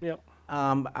 Yep.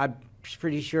 I'm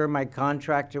pretty sure my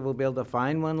contractor will be able to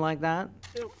find one like that.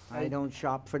 Yep. I don't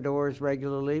shop for doors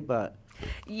regularly, but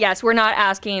Yes, we're not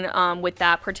asking with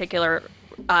that particular,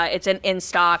 it's an in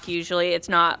stock usually. It's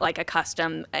not like a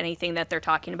custom, anything that they're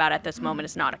talking about at this moment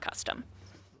is not a custom.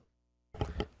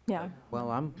 Yeah.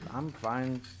 well, I'm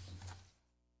fine.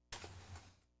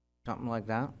 Something like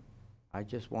that. I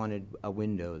just wanted a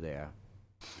window there.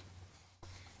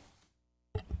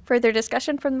 Further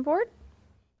discussion from the board?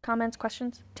 Comments,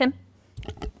 questions? Tim?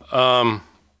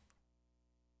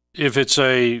 If it's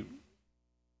any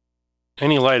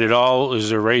light at all, is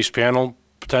there raised panel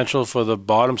potential for the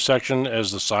bottom section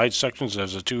as the side sections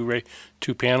as a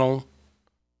two panel?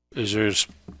 Is there,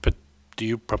 do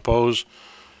you propose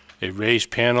a raised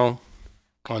panel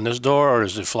on this door, or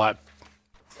is it flat?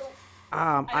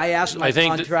 I asked my I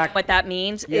think contractor. What that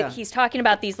means? Yeah. He's talking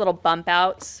about these little bump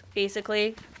outs,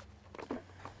 basically.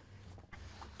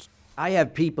 I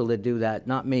have people that do that,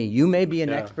 not me. You may be an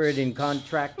Yeah. expert in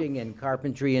contracting and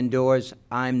carpentry and doors.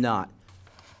 I'm not.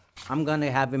 I'm gonna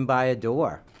have him buy a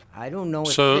door. I don't know a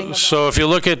thing about. So if you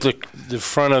look at the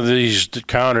front of these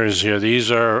counters here, these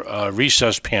are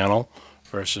recessed panel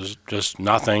versus just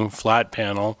nothing, flat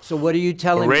panel. So what are you A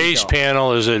telling me? raised though?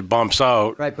 panel is it bumps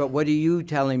out. Right, but what are you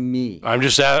telling me? I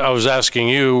was asking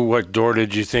you, what door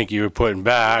did you think you were putting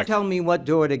back? Tell me what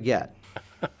door to get.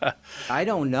 I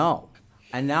don't know.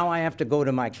 And now I have to go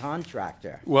to my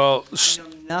contractor. Well,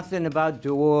 Nothing about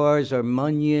doors or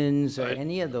munions or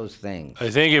any of those things. I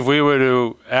think if we were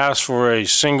to ask for a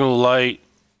single light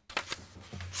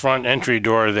front entry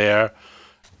door there,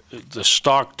 the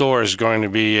stock door is going to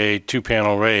be a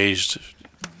 2-panel raised,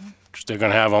 which they're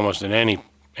going to have almost in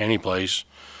any place.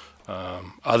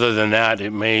 Other than that,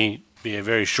 it may be a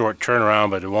very short turnaround,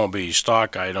 but it won't be a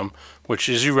stock item, which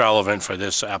is irrelevant for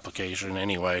this application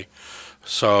anyway.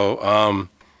 So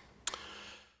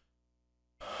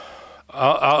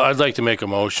I'd like to make a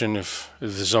motion if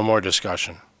there's no more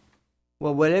discussion.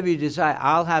 Well, whatever you decide,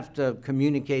 I'll have to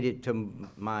communicate it to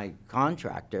my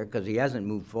contractor because he hasn't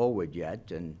moved forward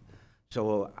yet. And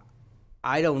so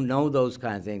I don't know those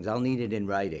kind of things. I'll need it in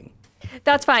writing.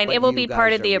 That's fine. What It will you be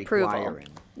part guys of the are approval. requiring.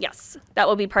 Yes, that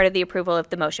will be part of the approval if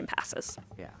the motion passes.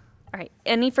 Yeah. All right.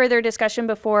 Any further discussion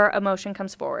before a motion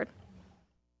comes forward?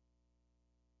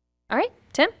 All right,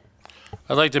 Tim?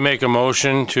 I'd like to make a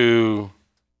motion to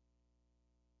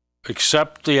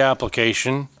accept the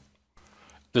application.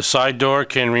 The side door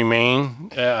can remain,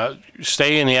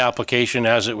 stay in the application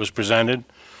as it was presented.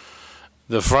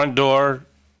 The front door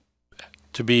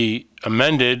to be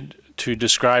amended to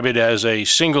describe it as a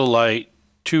single light,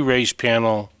 2 raised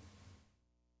panel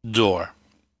door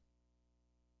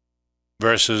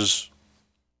versus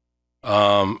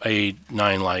a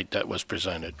 9 light that was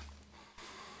presented.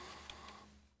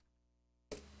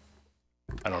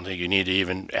 I don't think you need to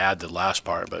even add the last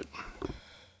part, but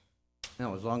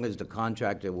No, as long as the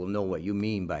contractor will know what you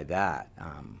mean by that,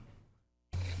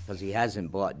 because he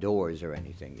hasn't bought doors or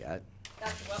anything yet.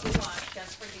 That's what we want,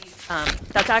 just for these.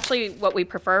 That's actually what we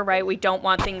prefer, right? We don't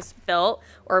want things built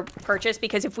or purchased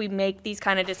because if we make these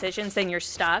kind of decisions, then you're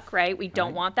stuck, right? We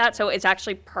don't want that. So it's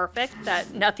actually perfect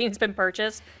that nothing's been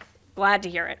purchased. Glad to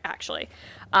hear it, actually.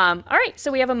 All right,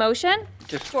 so we have a motion.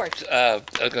 George. I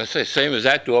was gonna say, same as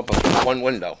that door, but one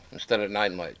window instead of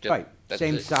 9 light. Just- Right, that's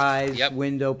same it. size, Yep.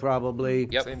 window probably.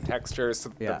 Yep. Same textures.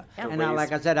 Yeah, the and now,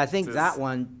 like I said, I think raised- that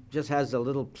one just has a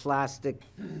little plastic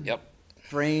Yep.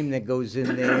 frame that goes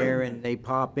in there and they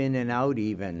pop in and out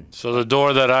even. so the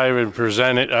door that I would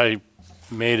present it, I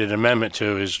made an amendment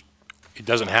to is it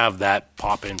doesn't have that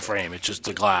pop-in frame. It's just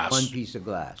the glass. One piece of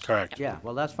glass. Correct. Yeah,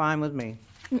 well, that's fine with me.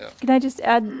 Can I just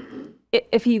add,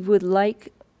 if he would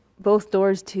like both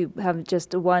doors to have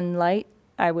just one light,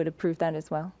 I would approve that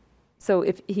as well. So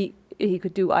if he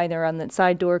could do either on the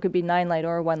side door, it could be 9 light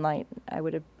or 1 light. I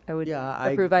would Yeah,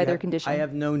 approve either condition. I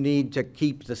have no need to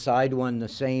keep the side one the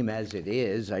same as it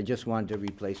is. I just want to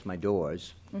replace my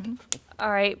doors.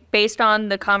 All right, based on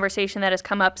the conversation that has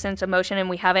come up since a motion and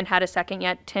we haven't had a second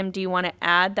yet, Tim, do you want to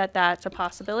add that that's a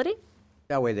possibility?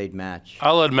 That way they'd match.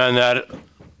 I'll amend that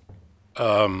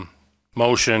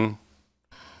motion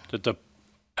that the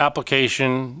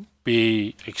application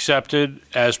be accepted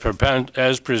as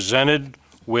presented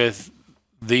with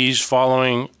these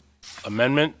following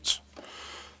amendments.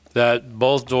 That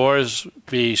both doors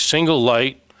be single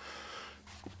light,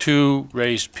 2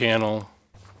 raised panel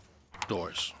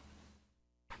doors.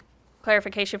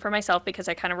 Clarification for myself because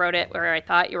I kind of wrote it where I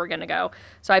thought you were going to go.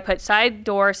 So I put side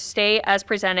door stay as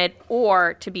presented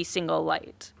or to be single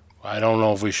light. I don't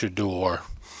know if we should do or.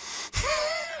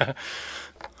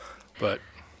 But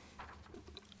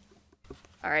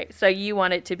All right, so you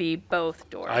want it to be both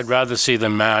doors. I'd rather see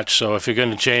them match, so if you're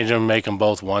going to change them, make them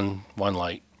both one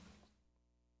light.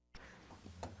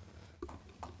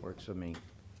 Works for me.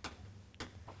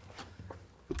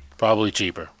 Probably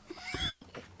cheaper.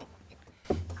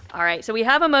 All right, so we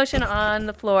have a motion on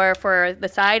the floor for the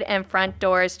side and front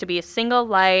doors to be a single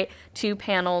light,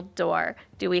 2-panel door.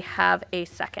 Do we have a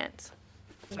second?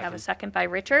 We have a second by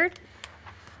Richard.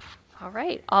 All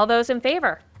right, all those in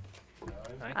favor?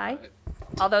 Aye.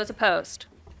 All those opposed?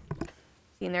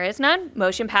 Seeing there is none,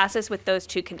 motion passes with those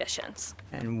 2 conditions.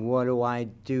 And what do I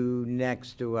do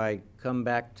next? Do I come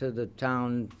back to the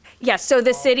town? Yes, so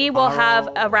the city will have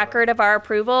a record of our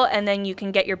approval, and then you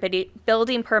can get your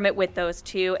building permit with those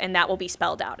 2, and that will be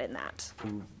spelled out in that.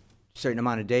 Certain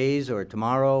amount of days or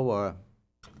tomorrow or?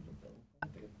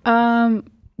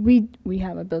 We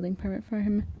have a building permit for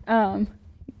him.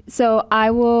 So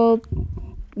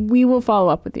we will follow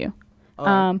up with you. All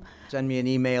right. Send me an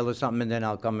email or something and then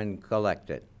I'll come and collect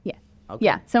it. Yeah. Okay.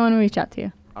 Yeah, someone will reach out to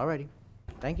you. Alrighty.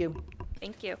 Thank you.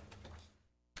 Thank you.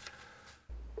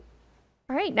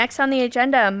 All right, next on the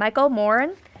agenda, Michael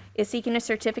Moran is seeking a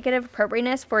certificate of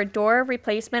appropriateness for a door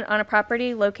replacement on a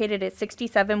property located at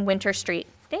 67 Winter Street.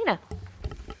 Dana.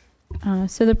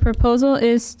 So the proposal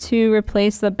is to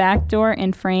replace the back door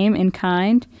and frame in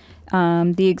kind.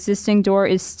 The existing door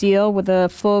is steel with a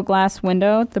full glass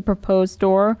window. The proposed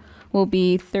door will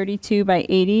be 32 by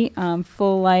 80,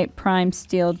 full light prime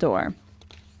steel door.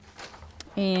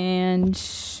 And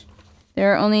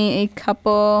there are only a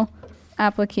couple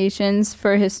applications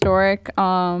for historic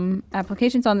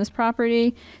applications on this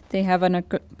property. They have an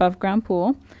above ground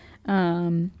pool.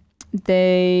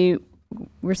 They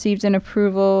received an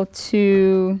approval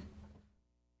to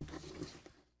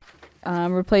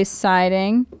replace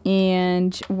siding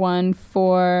and one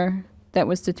that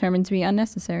was determined to be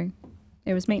unnecessary.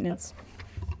 It was maintenance.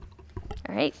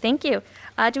 All right, thank you.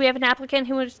 Do we have an applicant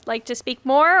who would like to speak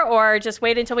more or just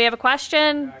wait until we have a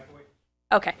question?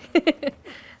 Okay.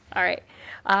 All right.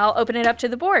 I'll open it up to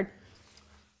the board.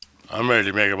 I'm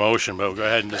ready to make a motion, but go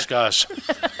ahead and discuss.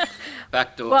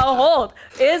 Back door. Well, hold.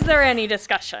 Is there any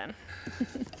discussion?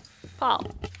 Paul.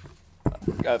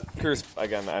 Curious,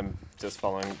 again, I'm just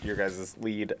following your guys'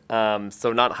 lead.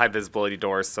 So not high visibility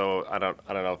doors, so I don't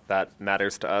know if that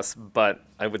matters to us, but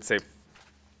I would say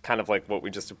kind of like what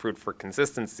we just approved for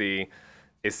consistency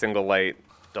is single light,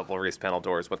 double raised panel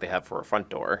doors, what they have for a front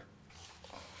door.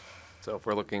 So if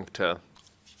we're looking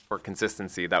for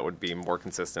consistency, that would be more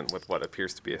consistent with what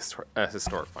appears to be a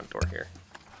historic front door here.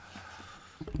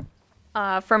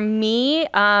 For me,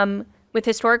 with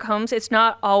historic homes, it's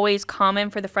not always common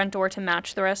for the front door to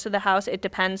match the rest of the house. It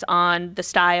depends on the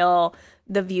style,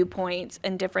 the viewpoints,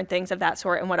 and different things of that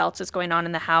sort and what else is going on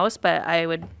in the house. But I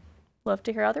would love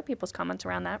to hear other people's comments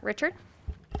around that. Richard?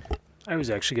 I was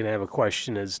actually going to have a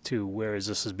question as to whereas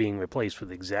this is being replaced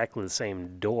with exactly the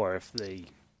same door, if they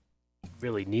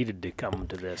really needed to come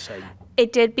to this.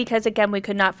 It did because, again, we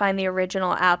could not find the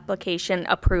original application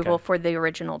approval Okay. for the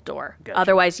original door. Gotcha.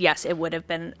 Otherwise, yes, it would have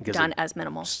been Because done it as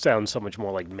minimal. Sounds so much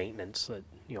more like maintenance, that,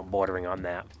 bordering on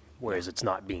that, whereas it's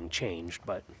not being changed,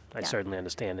 but I Yeah. certainly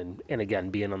understand. And again,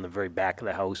 being on the very back of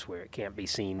the house where it can't be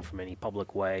seen from any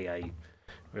public way, I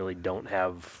really don't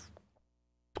have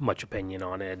much opinion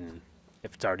on it, and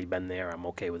if it's already been there, I'm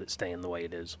okay with it staying the way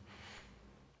it is.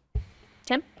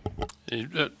 Tim?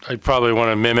 I probably want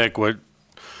to mimic what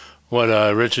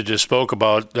Richard just spoke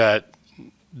about, that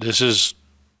this is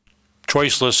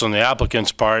choiceless on the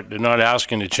applicant's part. They're not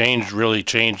asking to really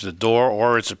change the door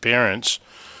or its appearance.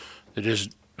 They're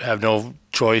just have no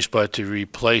choice but to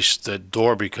replace the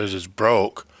door because it's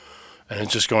broke, and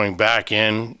it's just going back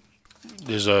in.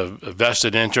 There's a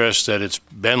vested interest that it's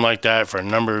been like that for a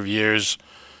number of years,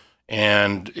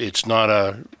 and it's not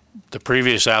the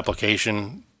previous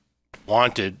application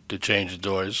wanted to change the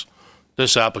doors.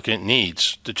 This applicant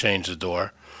needs to change the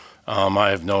door. I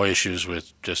have no issues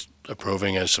with just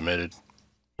approving as submitted.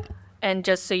 And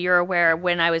just so you're aware,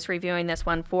 when I was reviewing this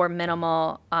one for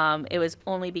minimal, it was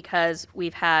only because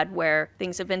we've had where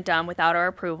things have been done without our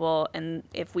approval, and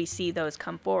if we see those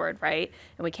come forward, right,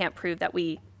 and we can't prove that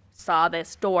we saw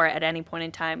this door at any point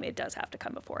in time, it does have to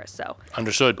come before us. So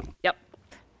Understood. yep.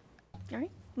 All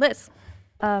right, Liz.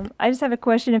 I just have a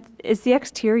question. Is the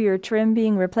exterior trim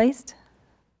being replaced?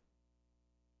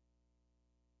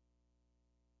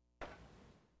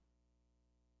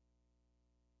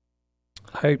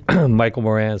 Hi, Michael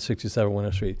Moran, 67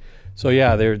 Winter Street. So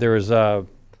yeah, there is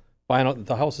vinyl.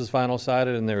 The house is vinyl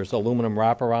sided, and there's aluminum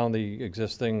wrap around the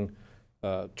existing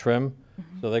trim.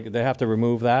 So they have to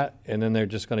remove that, and then they're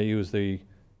just going to use the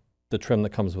trim that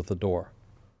comes with the door.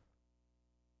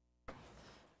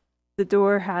 The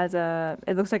door has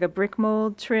it looks like a brick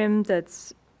mold trim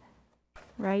that's,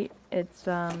 right? It's,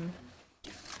 If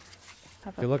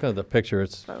you're looking at the picture,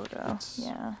 it's photo,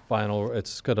 yeah. vinyl.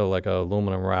 It's got like a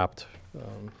aluminum wrapped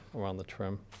around the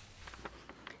trim.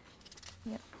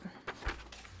 Yep.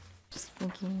 Just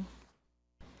thinking.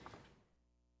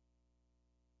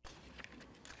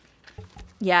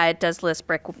 Yeah, it does list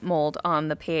brick mold on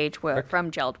the page Brick? from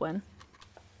Geldwin.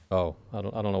 Oh, I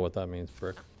don't know what that means,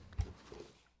 brick.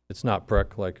 It's not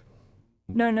brick, like.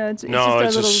 No, it's No, just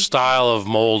it's a little style of a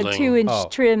molding. 2-inch Oh.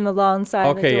 trim alongside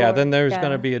the door. Okay, yeah, then there's Yeah.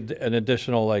 going to be an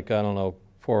additional, like, I don't know,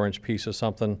 4-inch piece or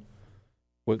something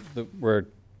where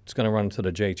it's going to run to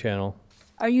the J channel.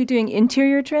 Are you doing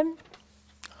interior trim?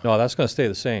 No, that's going to stay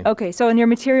the same. Okay, so in your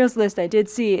materials list, I did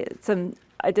see some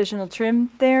additional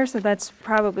trim there, so that's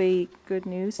probably good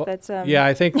news. Well, That's Yeah,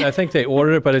 I think they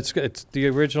ordered it, but it's the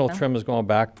original trim is going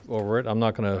back over it. I'm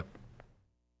not going to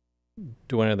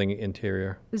do anything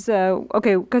interior. So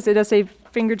okay, because it does say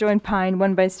finger joint pine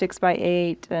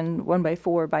 1x6x8 and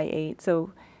 1x4x8.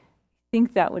 So I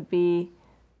think that would be.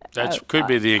 That could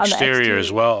be the on the exterior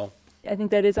as well. I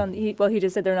think that is on. He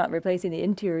just said they're not replacing the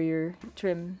interior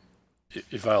trim.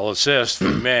 If I'll assist, if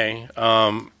you may,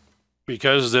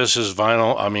 because this is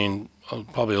vinyl, I mean,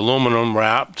 probably aluminum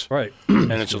wrapped. Right.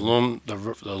 And it's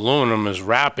the aluminum is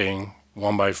wrapping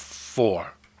 1x4.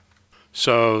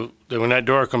 So that when that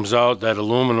door comes out, that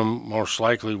aluminum most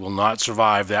likely will not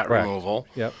survive that Correct. removal.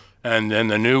 Yep. And then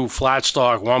the new flat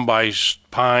stock 1x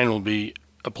pine will be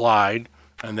applied,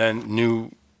 and then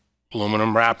new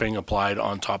aluminum wrapping applied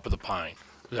on top of the pine.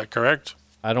 Is that correct?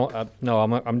 No,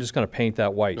 I'm just going to paint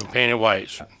that white. And paint it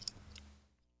white.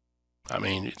 I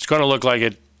mean, it's going to look like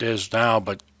it is now,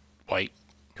 but white.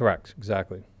 Correct,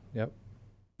 exactly. Yep.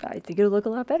 I think it'll look a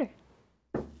lot better.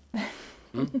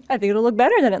 I think it'll look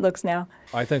better than it looks now.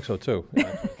 I think so too.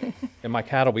 Yeah. And my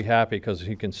cat will be happy because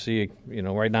he can see,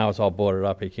 right now it's all boarded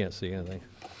up. He can't see anything.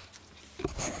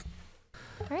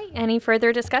 All right, any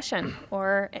further discussion,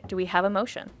 or do we have a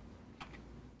motion?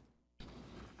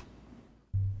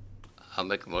 I'll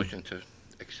make a motion to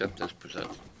accept as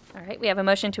presented. All right, we have a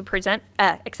motion to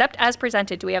accept as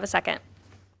presented. Do we have a second?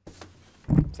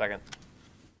 Second.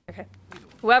 Okay.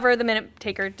 Whoever the minute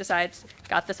taker decides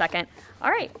got the second. All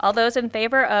right, all those in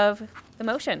favor of the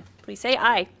motion, please say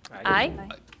aye. Aye.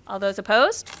 All those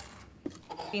opposed?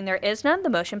 Being there is none, the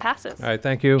motion passes. All right,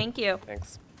 thank you. Thank you.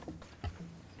 Thanks.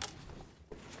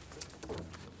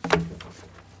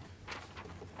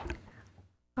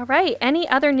 All right, any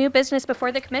other new business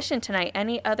before the commission tonight?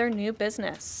 Any other new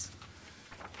business?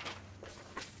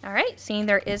 All right, seeing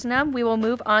there is none, we will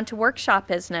move on to workshop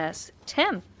business.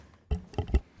 Tim?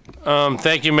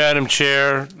 Thank you, Madam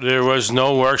Chair. There was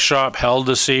no workshop held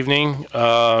this evening.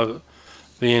 The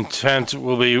intent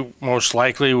will be, most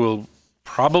likely, we'll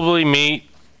probably meet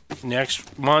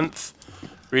next month.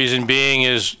 Reason being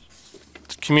is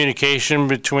communication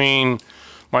between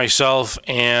myself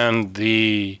and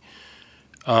the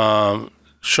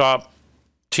shop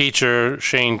teacher,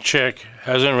 Shane Chick,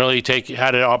 hasn't really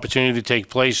had an opportunity to take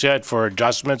place yet for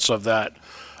adjustments of that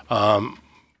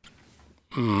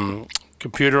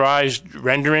computerized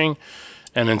rendering,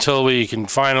 and until we can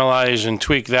finalize and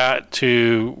tweak that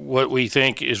to what we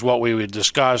think is what we would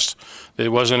discuss,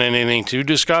 there wasn't anything to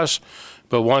discuss.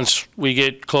 But once we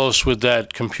get close with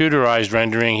that computerized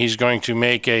rendering, he's going to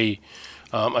make a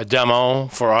demo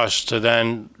for us to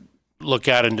then look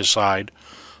at and decide.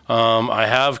 I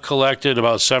have collected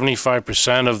about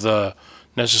 75% of the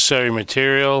necessary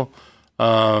material.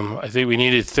 I think we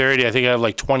needed 30. I think I have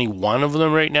like 21 of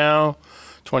them right now,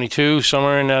 22,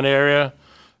 somewhere in that area.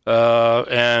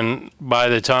 And by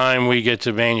the time we get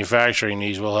to manufacturing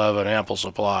these, we'll have an ample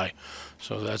supply.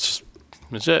 So that's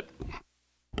it.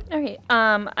 All right.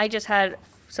 I just had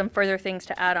some further things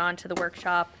to add on to the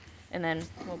workshop, and then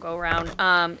we'll go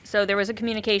around. So there was a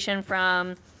communication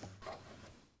from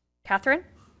Catherine?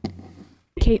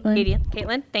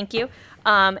 Caitlin, thank you.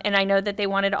 And I know that they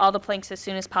wanted all the planks as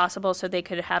soon as possible so they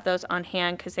could have those on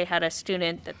hand because they had a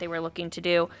student that they were looking to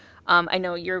do. I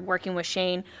know you're working with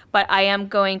Shane, but I am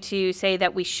going to say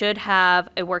that we should have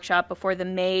a workshop before the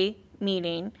May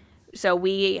meeting. So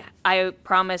I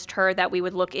promised her that we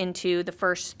would look into the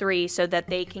first 3 so that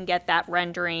they can get that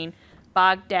rendering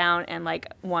bogged down and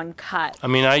like one cut. I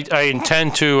mean, I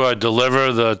intend to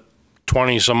deliver the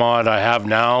 20 some odd I have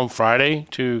now Friday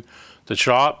to the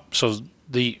shop. So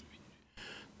the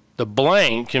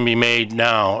blank can be made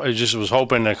now. I just was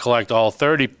hoping to collect all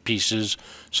 30 pieces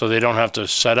so they don't have to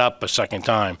set up a second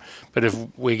time. But if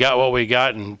we got what we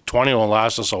got, and 20 will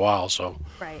last us a while, so.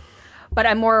 Right. But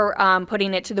I'm more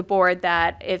putting it to the board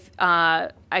that if I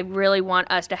really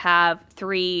want us to have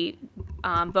 3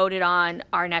 voted on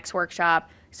our next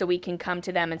workshop so we can come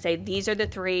to them and say, these are the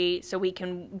 3, so we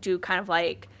can do kind of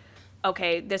like,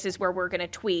 okay, this is where we're going to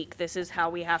tweak. This is how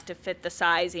we have to fit the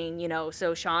sizing, you know,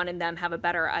 so Sean and them have a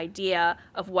better idea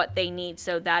of what they need.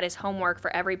 So that is homework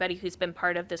for everybody who's been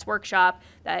part of this workshop,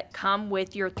 that come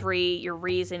with your 3, your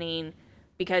reasoning,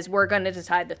 because we're going to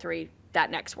decide the 3 that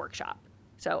next workshop.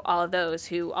 So all of those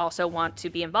who also want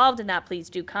to be involved in that, please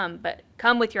do come, but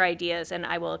come with your ideas, and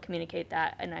I will communicate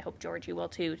that, and I hope, George, you will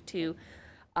too, to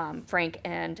Frank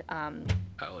and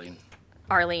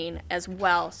Arlene as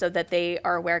well, so that they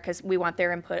are aware, because we want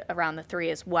their input around the 3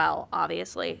 as well,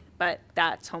 obviously. But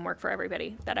that's homework for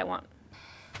everybody that I want.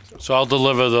 So I'll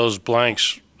deliver those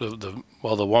blanks, the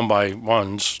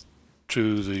 1x1s,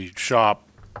 to the shop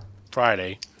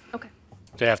Friday. Okay.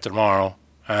 Day after tomorrow,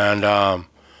 and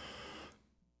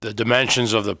the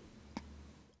dimensions of the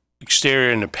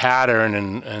exterior and the pattern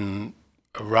and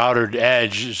a routed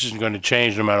edge isn't going to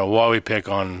change no matter what we pick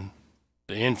on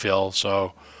the infill.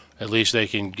 So at least they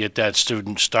can get that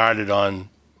student started on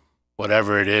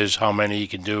whatever it is, how many he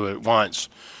can do at once.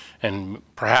 And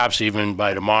perhaps even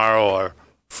by tomorrow or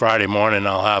Friday morning,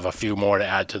 I'll have a few more to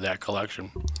add to that collection.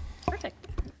 Perfect.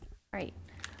 All right.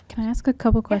 Can I ask a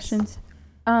couple questions?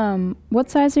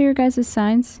 What size are your guys'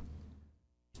 signs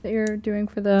that you're doing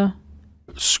for the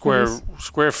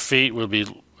square feet? Will be,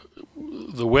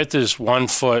 the width is 1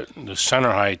 foot, the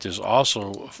center height is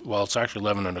also, well, it's actually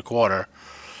 11 1/4.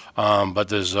 But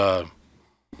there's an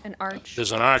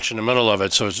arch in the middle of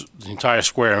it, so it's the entire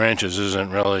square inches isn't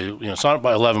really, you know, it's not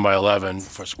by 11 by 11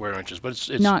 for square inches, but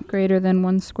it's not greater than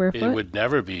 1 square foot? It would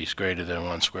never be greater than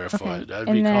 1 square foot. That would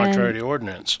And be then, contrary to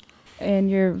ordinance.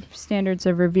 And your standards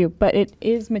of review, but it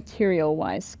is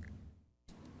material-wise.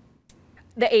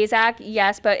 The AZAC,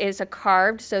 yes, but it's a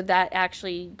carved, so that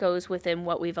actually goes within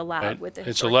what we've allowed with the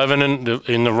It's historic. 11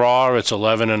 in the raw. It's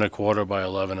 11 1/4 by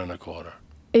 11 1/4.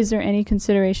 Is there any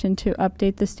consideration to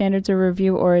update the standards of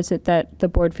review, or is it that the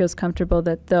board feels comfortable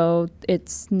that though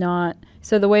it's not,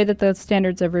 so the way that the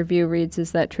standards of review reads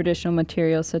is that traditional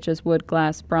materials such as wood,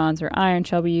 glass, bronze, or iron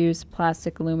shall be used,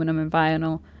 plastic, aluminum, and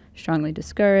vinyl strongly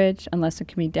discouraged, unless it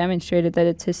can be demonstrated that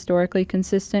it's historically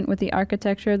consistent with the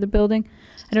architecture of the building?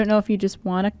 I don't know if you just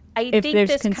want to, I if think there's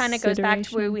this kind of goes back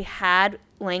to where consideration. we had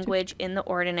language in the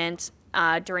ordinance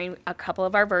during a couple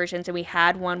of our versions, and we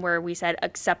had one where we said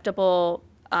acceptable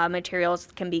materials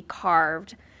can be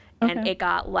carved, and Okay. it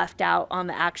got left out on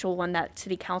the actual one that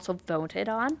city council voted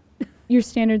on. Your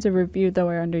standards of review, though,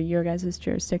 are under your guys'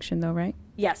 jurisdiction, though, right?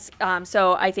 Yes,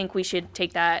 so I think we should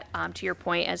take that to your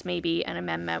point as maybe an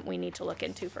amendment we need to look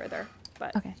into further.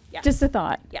 But Okay. yes. Just a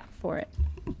thought Yeah. for it.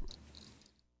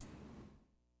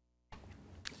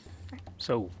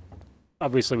 So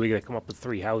obviously we got to come up with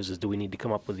 3 houses. Do we need to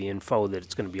come up with the info that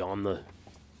it's going to be on the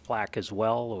plaque as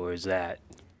well, or is that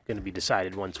going to be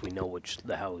decided once we know which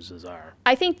the houses are?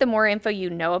 I think the more info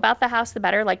you know about the house, the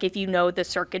better. Like if you know the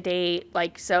circa date,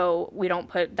 like so we don't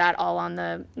put that all on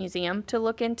the museum to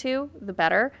look into, the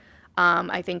better.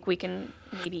 I think we can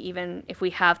maybe even, if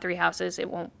we have 3 houses, it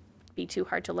won't be too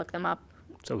hard to look them up.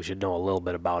 So we should know a little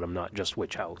bit about them, not just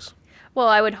which house. Well,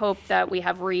 I would hope that we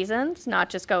have reasons, not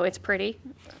just go, it's pretty,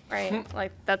 right?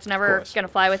 Like that's never course. going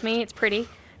to fly with me. It's pretty.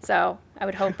 So I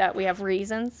would hope that we have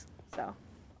reasons. So,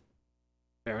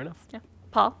 Fair enough. yeah.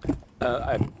 Paul?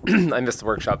 I missed the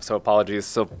workshop, so apologies.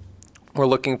 So we're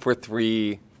looking for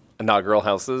 3 inaugural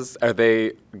houses. Are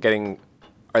we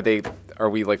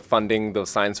like funding those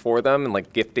signs for them and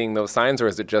like gifting those signs, or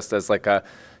is it just as like a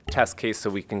test case so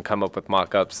we can come up with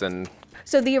mock-ups and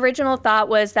So the original thought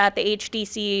was that the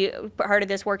HDC part of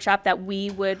this workshop, that we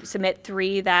would submit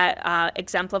 3 that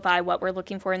exemplify what we're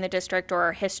looking for in the district or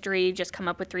our history, just come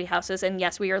up with 3 houses. And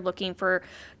yes, we are looking to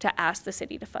ask the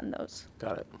city to fund those.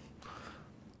 got it.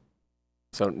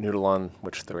 So noodle on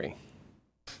which 3?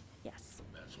 Yes.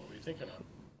 That's what we're thinking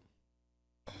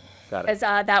of. Got it. As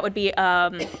that would be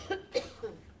 10%.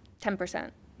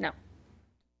 No.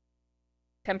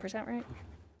 10%, right?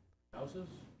 Houses?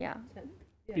 Yeah.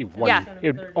 Be one, Yeah.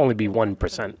 It'd only be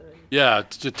 1%. Yeah,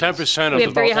 it's the 10% of We the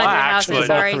have 300 blacks, houses, but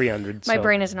sorry. 300. My so-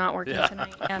 brain is not working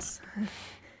tonight. Yes.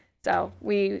 So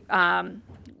we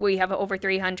have over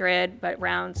 300, but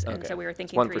rounds, and Okay. so we were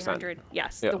thinking 1%. 300.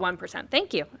 Yes, Yeah. the 1%.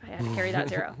 Thank you. I had to carry that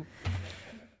 0.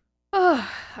 Oh,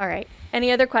 all right.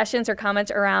 Any other questions or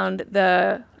comments around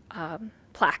the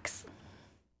plaques?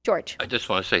 George. I just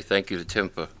want to say thank you to Tim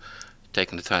for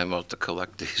taking the time out to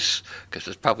collect these, because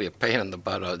it's probably a pain in the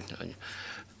butt. I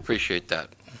appreciate that.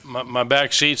 my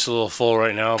back seat's a little full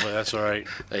right now, but that's all right.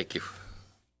 Thank you.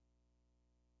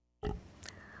 All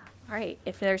right.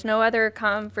 If there's no other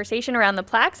conversation around the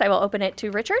plaques, I will open it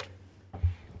to Richard.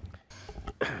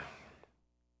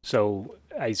 So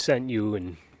I sent you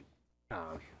and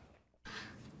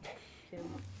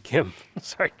Kim,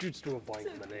 sorry, just drew a blank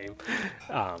on the name,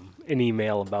 an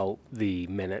email about the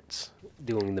minutes,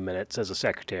 doing the minutes as a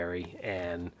secretary.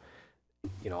 And,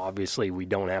 you know, obviously we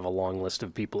don't have a long list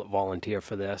of people that volunteer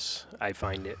for this. I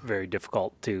find it very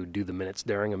difficult to do the minutes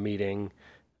during a meeting.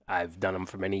 I've done them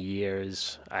for many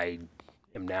years. I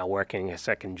am now working a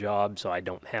second job, so I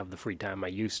don't have the free time I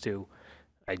used to.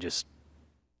 I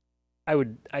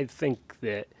think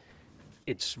that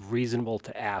it's reasonable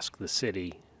to ask the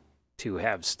city to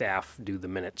have staff do the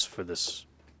minutes for this,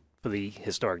 for the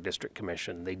Historic District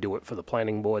Commission. They do it for the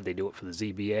Planning Board, they do it for the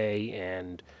ZBA,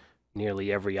 and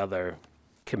nearly every other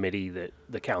committee that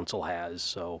the council has.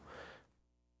 So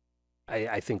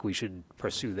I think we should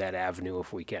pursue that avenue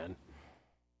if we can.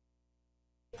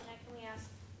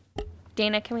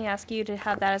 Dana, can we ask you to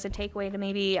have that as a takeaway to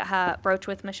maybe broach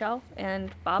with Michelle and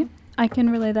Bob? I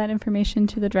can relay that information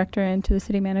to the director and to the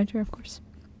city manager, of course.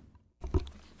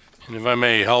 And if I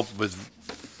may help with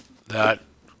that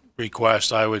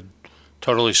request, I would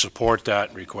totally support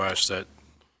that request, that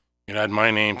you can add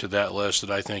my name to that list, that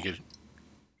I think it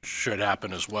should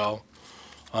happen as well.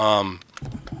 The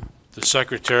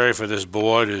secretary for this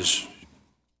board is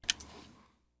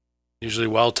usually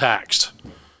well taxed.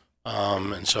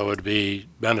 And so it'd be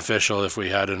beneficial if we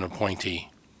had an appointee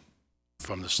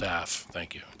from the staff.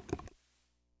 Thank you.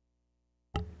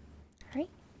 All right.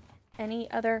 Any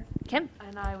other? Kim?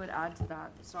 And I would add to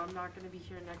that, so I'm not going to be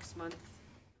here next month,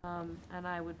 and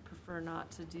I would prefer not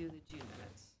to do the June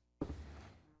minutes.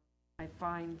 I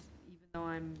find, even though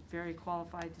I'm very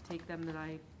qualified to take them, that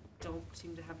I don't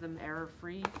seem to have them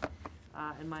error-free,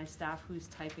 and my staff who's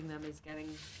typing them is getting,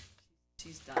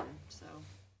 she's done, so.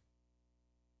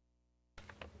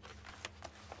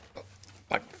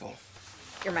 Microphone.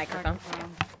 Your microphone.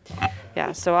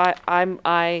 Yeah, so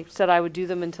I said I would do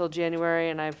them until January,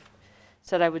 and I've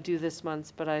said I would do this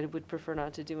month, but I would prefer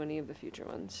not to do any of the future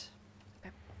ones.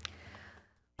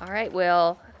 All right,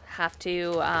 we'll have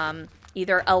to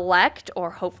either elect or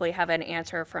hopefully have an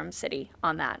answer from city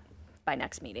on that by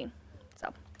next meeting.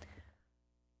 So,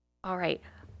 all right.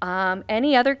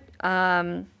 Any other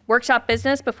workshop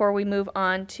business before we move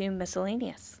on to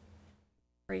miscellaneous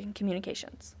or even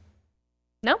communications?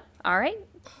 No? All right.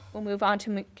 We'll move on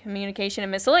to communication and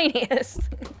miscellaneous.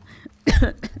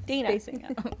 Dina. Spacing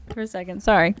out for a second.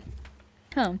 Sorry.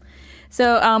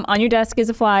 So on your desk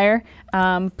is a flyer,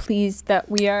 please, that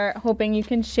we are hoping you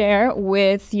can share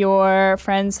with your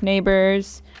friends,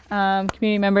 neighbors,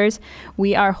 community members.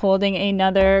 We are holding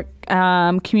another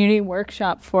community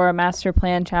workshop for master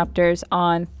plan chapters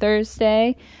on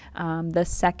Thursday, the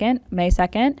 2nd, May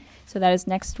 2nd. So that is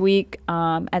next week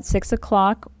at 6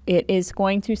 o'clock. It is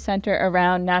going to center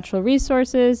around natural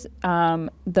resources,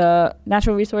 the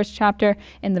natural resource chapter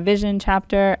and the vision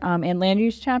chapter and land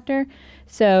use chapter.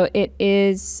 So it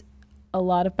is a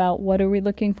lot about what are we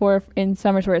looking for in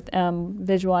Somersworth,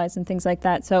 visualize and things like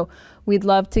that. So we'd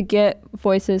love to get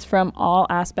voices from all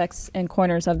aspects and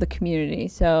corners of the community.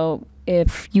 So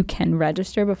if you can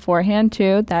register beforehand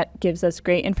too, that gives us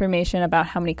great information about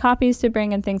how many copies to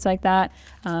bring and things like that.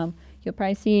 You'll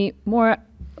probably see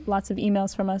lots of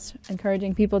emails from us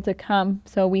encouraging people to come.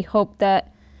 So we hope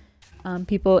that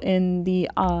people in the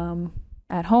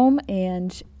at home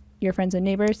and your friends and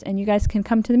neighbors and you guys can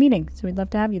come to the meeting. So we'd love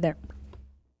to have you there.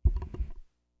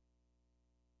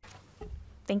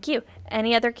 Thank you.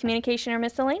 Any other communication or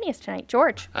miscellaneous tonight?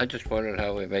 George? I just wondered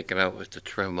how we're making out with the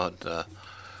trim on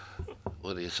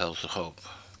Lydia's House of Hope.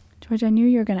 George, I knew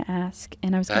you were going to ask,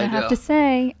 and I was going to have know. to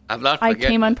say I'm not I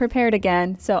forgetting. came unprepared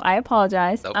again, so I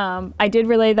apologize. Nope. I did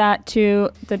relay that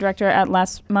to the director at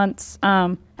last month's,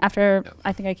 after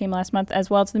I think I came last month as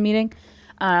well to the meeting.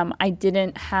 I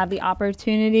didn't have the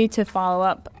opportunity to follow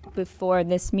up before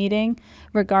this meeting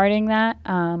regarding that,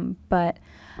 but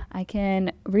I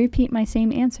can repeat my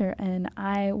same answer, and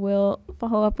I will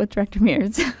follow up with Director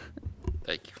Mears.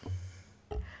 Thank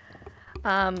you.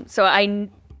 So I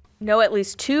know at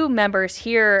least 2 members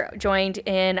here joined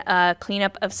in a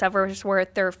cleanup of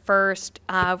Somersworth, their first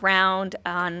round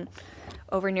on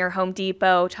over near Home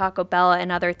Depot, Taco Bell,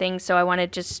 and other things. So I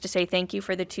wanted just to say thank you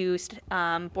for the 2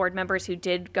 board members who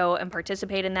did go and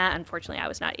participate in that. Unfortunately, I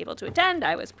was not able to attend.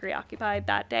 I was preoccupied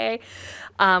that day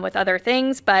with other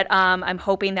things. But I'm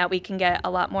hoping that we can get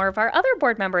a lot more of our other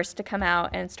board members to come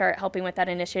out and start helping with that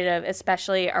initiative,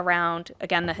 especially around,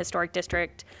 again, the historic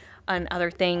district and other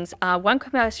things. One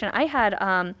question I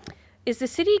had, is the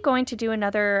city going to do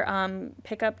another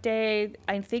pickup day?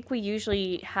 I think we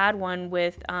usually had one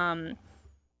with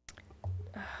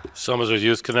Somersworth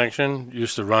Youth Connection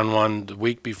used to run one the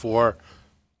week before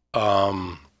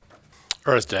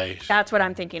Earth Day. That's what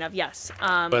I'm thinking of, yes.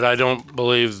 But I don't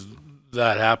believe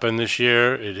that happened this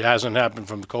year. It hasn't happened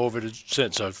from COVID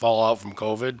since I fall out from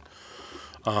COVID.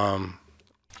 And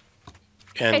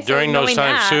Okay, so during those knowing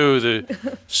times that- too,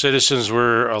 the citizens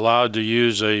were allowed to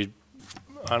use I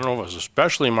don't know if it was a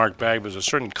specially marked bag, but it was a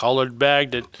certain colored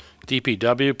bag that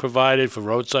DPW provided for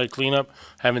roadside cleanup.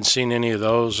 Haven't seen any of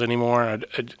those anymore.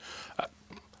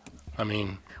 I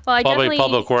mean, Well, I probably definitely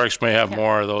Public Works may have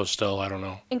more of those still. I don't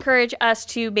know. encourage us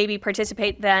to maybe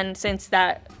participate then, since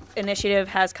that initiative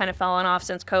has kind of fallen off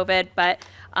since COVID. But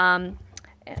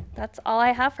that's all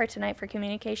I have for tonight for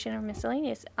communication or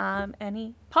miscellaneous.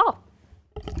 Paul?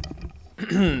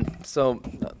 So,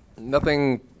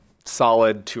 nothing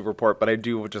solid to report, but I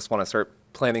do just want to start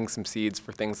planting some seeds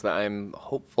for things that I'm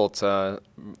hopeful to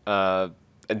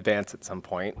advance at some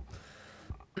point.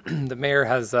 The mayor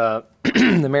has the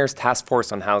mayor's task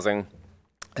force on housing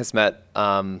has met,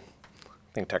 I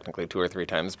think technically 2 or 3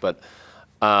 times, but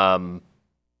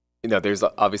there's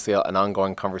obviously an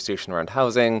ongoing conversation around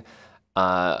housing,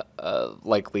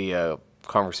 likely a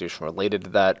conversation related to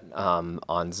that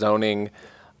on zoning.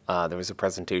 There was a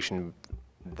presentation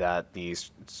that the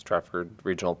Stratford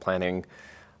Regional Planning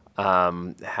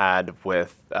had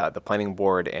with the planning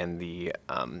board and the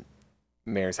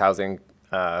mayor's housing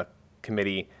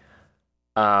committee.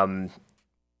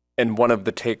 And one of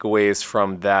the takeaways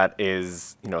from that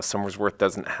is, Somersworth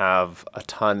doesn't have a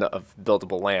ton of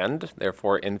buildable land.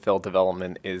 Therefore, infill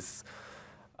development is,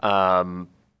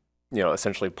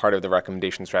 essentially part of the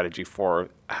recommendation strategy for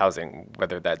housing,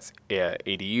 whether that's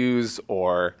ADUs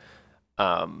or,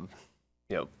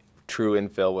 true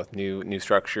infill with new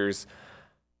structures.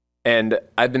 And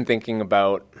I've been thinking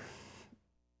about,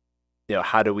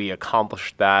 how do we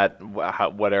accomplish that?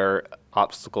 What are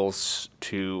obstacles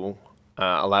to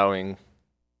allowing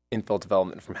infill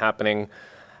development from happening?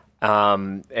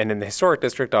 And in the historic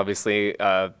district, obviously,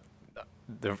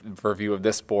 the review of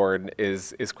this board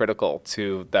is critical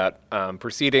to that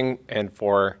proceeding and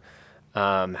for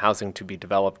housing to be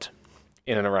developed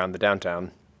in and around the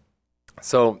downtown.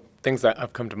 So things that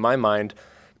have come to my mind,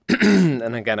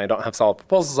 and again, I don't have solid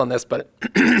proposals on this, but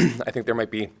I think there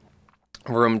might be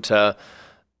room to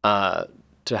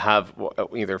have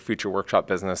either future workshop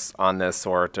business on this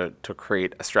or to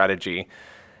create a strategy,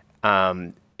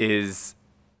 is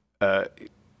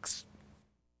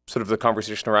sort of the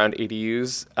conversation around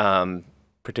ADUs,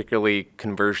 particularly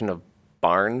conversion of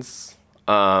barns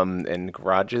and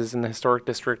garages in the historic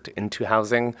district into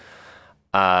housing.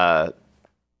 A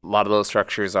lot of those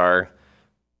structures are,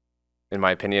 in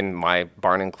my opinion, my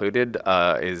barn included,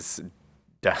 is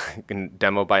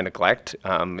demo by neglect.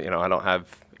 I don't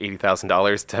have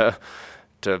 $80,000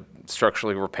 to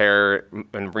structurally repair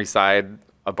and reside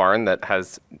a barn that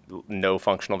has no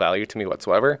functional value to me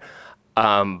whatsoever.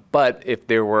 But if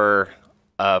there were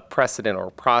a precedent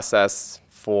or process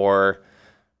for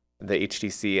the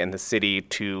HDC and the city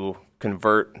to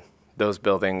convert those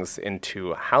buildings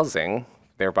into housing,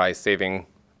 thereby saving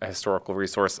a historical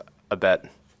resource a bit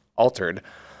altered,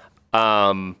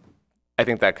 I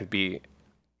think that could be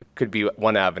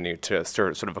one avenue to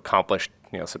sort of accomplish,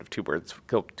 sort of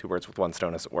kill two birds with one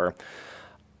stone, as it were.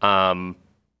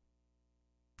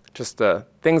 Just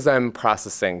things I'm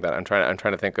processing that I'm trying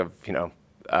to think of,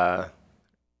 a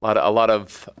lot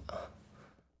of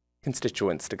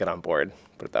constituents to get on board,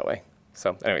 put it that way.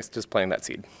 So anyways, just planting that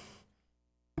seed.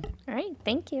 All right,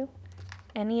 thank you.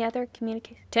 Any other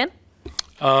communication? Tim?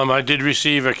 I did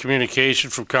receive a communication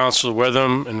from Councilor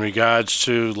Witham in regards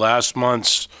to last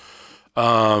month's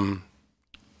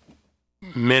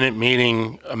minute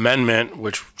meeting amendment,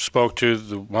 which spoke to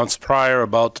the month prior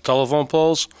about the telephone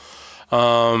poles.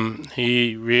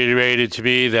 He reiterated to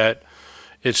me that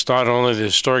it's not only the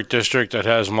historic district that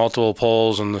has multiple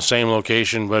poles in the same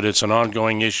location, but it's an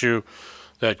ongoing issue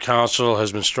that council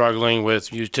has been struggling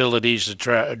with utilities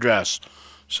to address.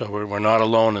 So we're not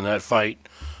alone in that fight,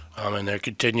 and they're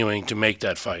continuing to make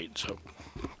that fight. So,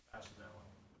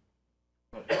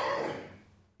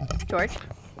 George?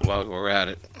 While we're at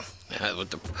it,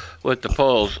 with the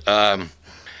poles, I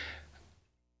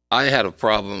had a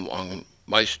problem on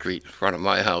my street, in front of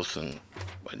my house, and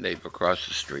my neighbor across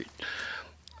the street.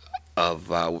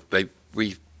 They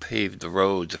repaved the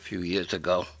roads a few years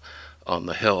ago on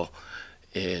the hill,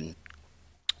 and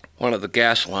one of the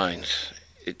gas lines,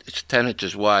 it's 10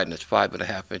 inches wide and it's 5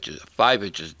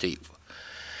 inches deep,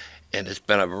 and it's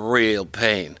been a real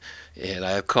pain. And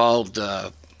I called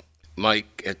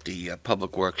Mike at the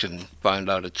Public Works and found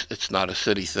out it's not a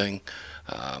city thing.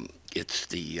 It's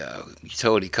the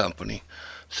utility company.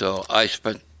 So I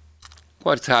spent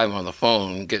quite a time on the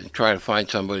phone trying to find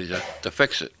somebody to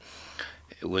fix it,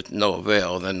 with no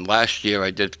avail. Then last year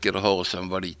I did get a hold of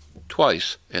somebody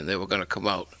twice, and they were going to come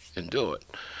out and do it.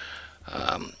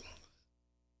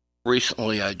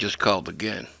 Recently I just called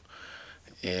again,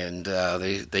 and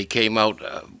they came out.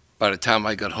 By the time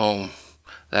I got home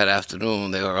that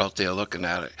afternoon, they were out there looking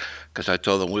at it, because I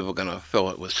told them we were going to fill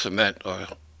it with cement or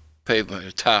pavement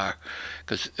or tar,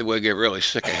 because we'd get really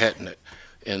sick of hitting it.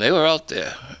 And they were out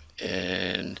there,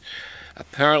 and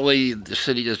apparently the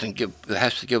city has to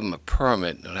give them a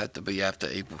permit, and it has to be after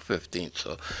April 15th.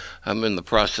 So I'm in the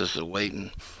process of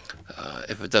waiting.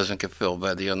 If it doesn't get filled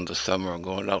by the end of the summer, I'm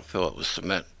going out to fill it with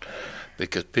cement,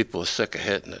 because people are sick of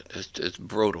hitting it. It's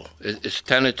brutal. It's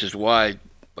 10 inches wide,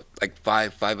 but like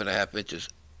 5.5 inches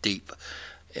deep,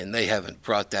 and they haven't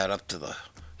brought that up to the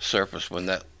surface when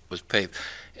that was paved.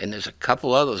 And there's a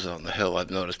couple others on the hill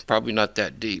I've noticed, probably not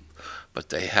that deep, but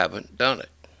they haven't done it.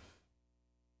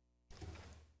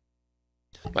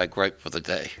 My gripe for the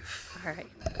day. All right.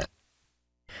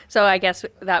 So I guess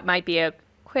that might be a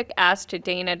quick ask to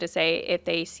Dana to say, if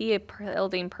they see a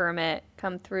building permit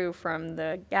come through from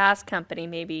the gas company,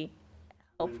 maybe,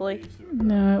 hopefully.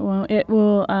 No, it won't. It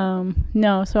will,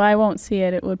 no, so I won't see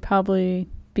it. It would probably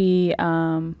be,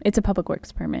 it's a public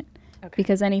works permit. Okay.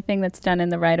 Because anything that's done in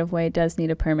the right of way does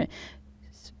need a permit.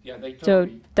 Yeah, they told So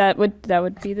me. that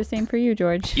would be the same for you,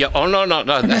 George. Yeah. Oh no.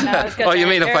 Oh, you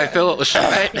mean if I fill it with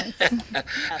cement?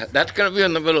 Yes. That's going to be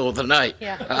in the middle of the night.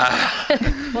 Yeah.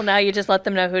 Well, now you just let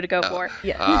them know who to go for.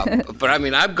 Yeah. But I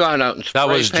mean, I've gone out and that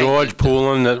was painted. George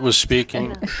Poulin that was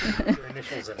speaking.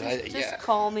 Just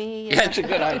call me. Yeah, it's a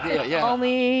good idea. Yeah. Call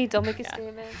me. Don't make a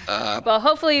statement. Well,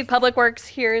 hopefully Public Works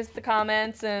hears the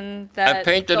comments and that. I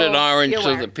painted it they'll orange be so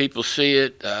aware. that people see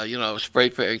it. Spray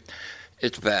paint.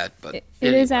 It's bad, but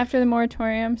It is after the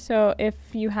moratorium, so if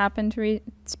you happen to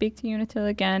speak to Unitil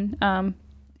again,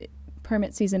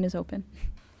 permit season is open.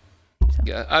 So.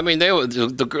 Yeah, I mean, they were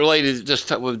the ladies.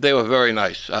 They were very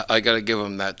nice. I got to give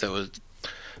them that.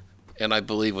 And I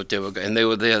believe what they were. And they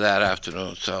were there that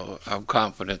afternoon. So I'm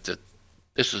confident that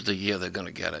this is the year they're going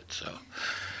to get it. So,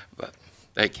 but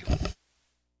thank you.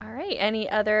 All right. Any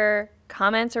other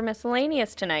comments or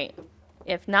miscellaneous tonight?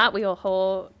 If not, we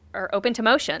will open to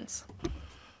motions.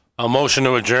 A motion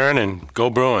to adjourn and go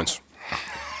Bruins.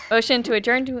 Motion to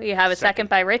adjourn. Do we have a second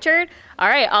by Richard? All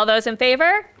right. All those in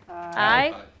favor?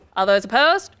 Aye. All those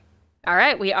opposed? All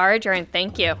right. We are adjourned.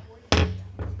 Thank you.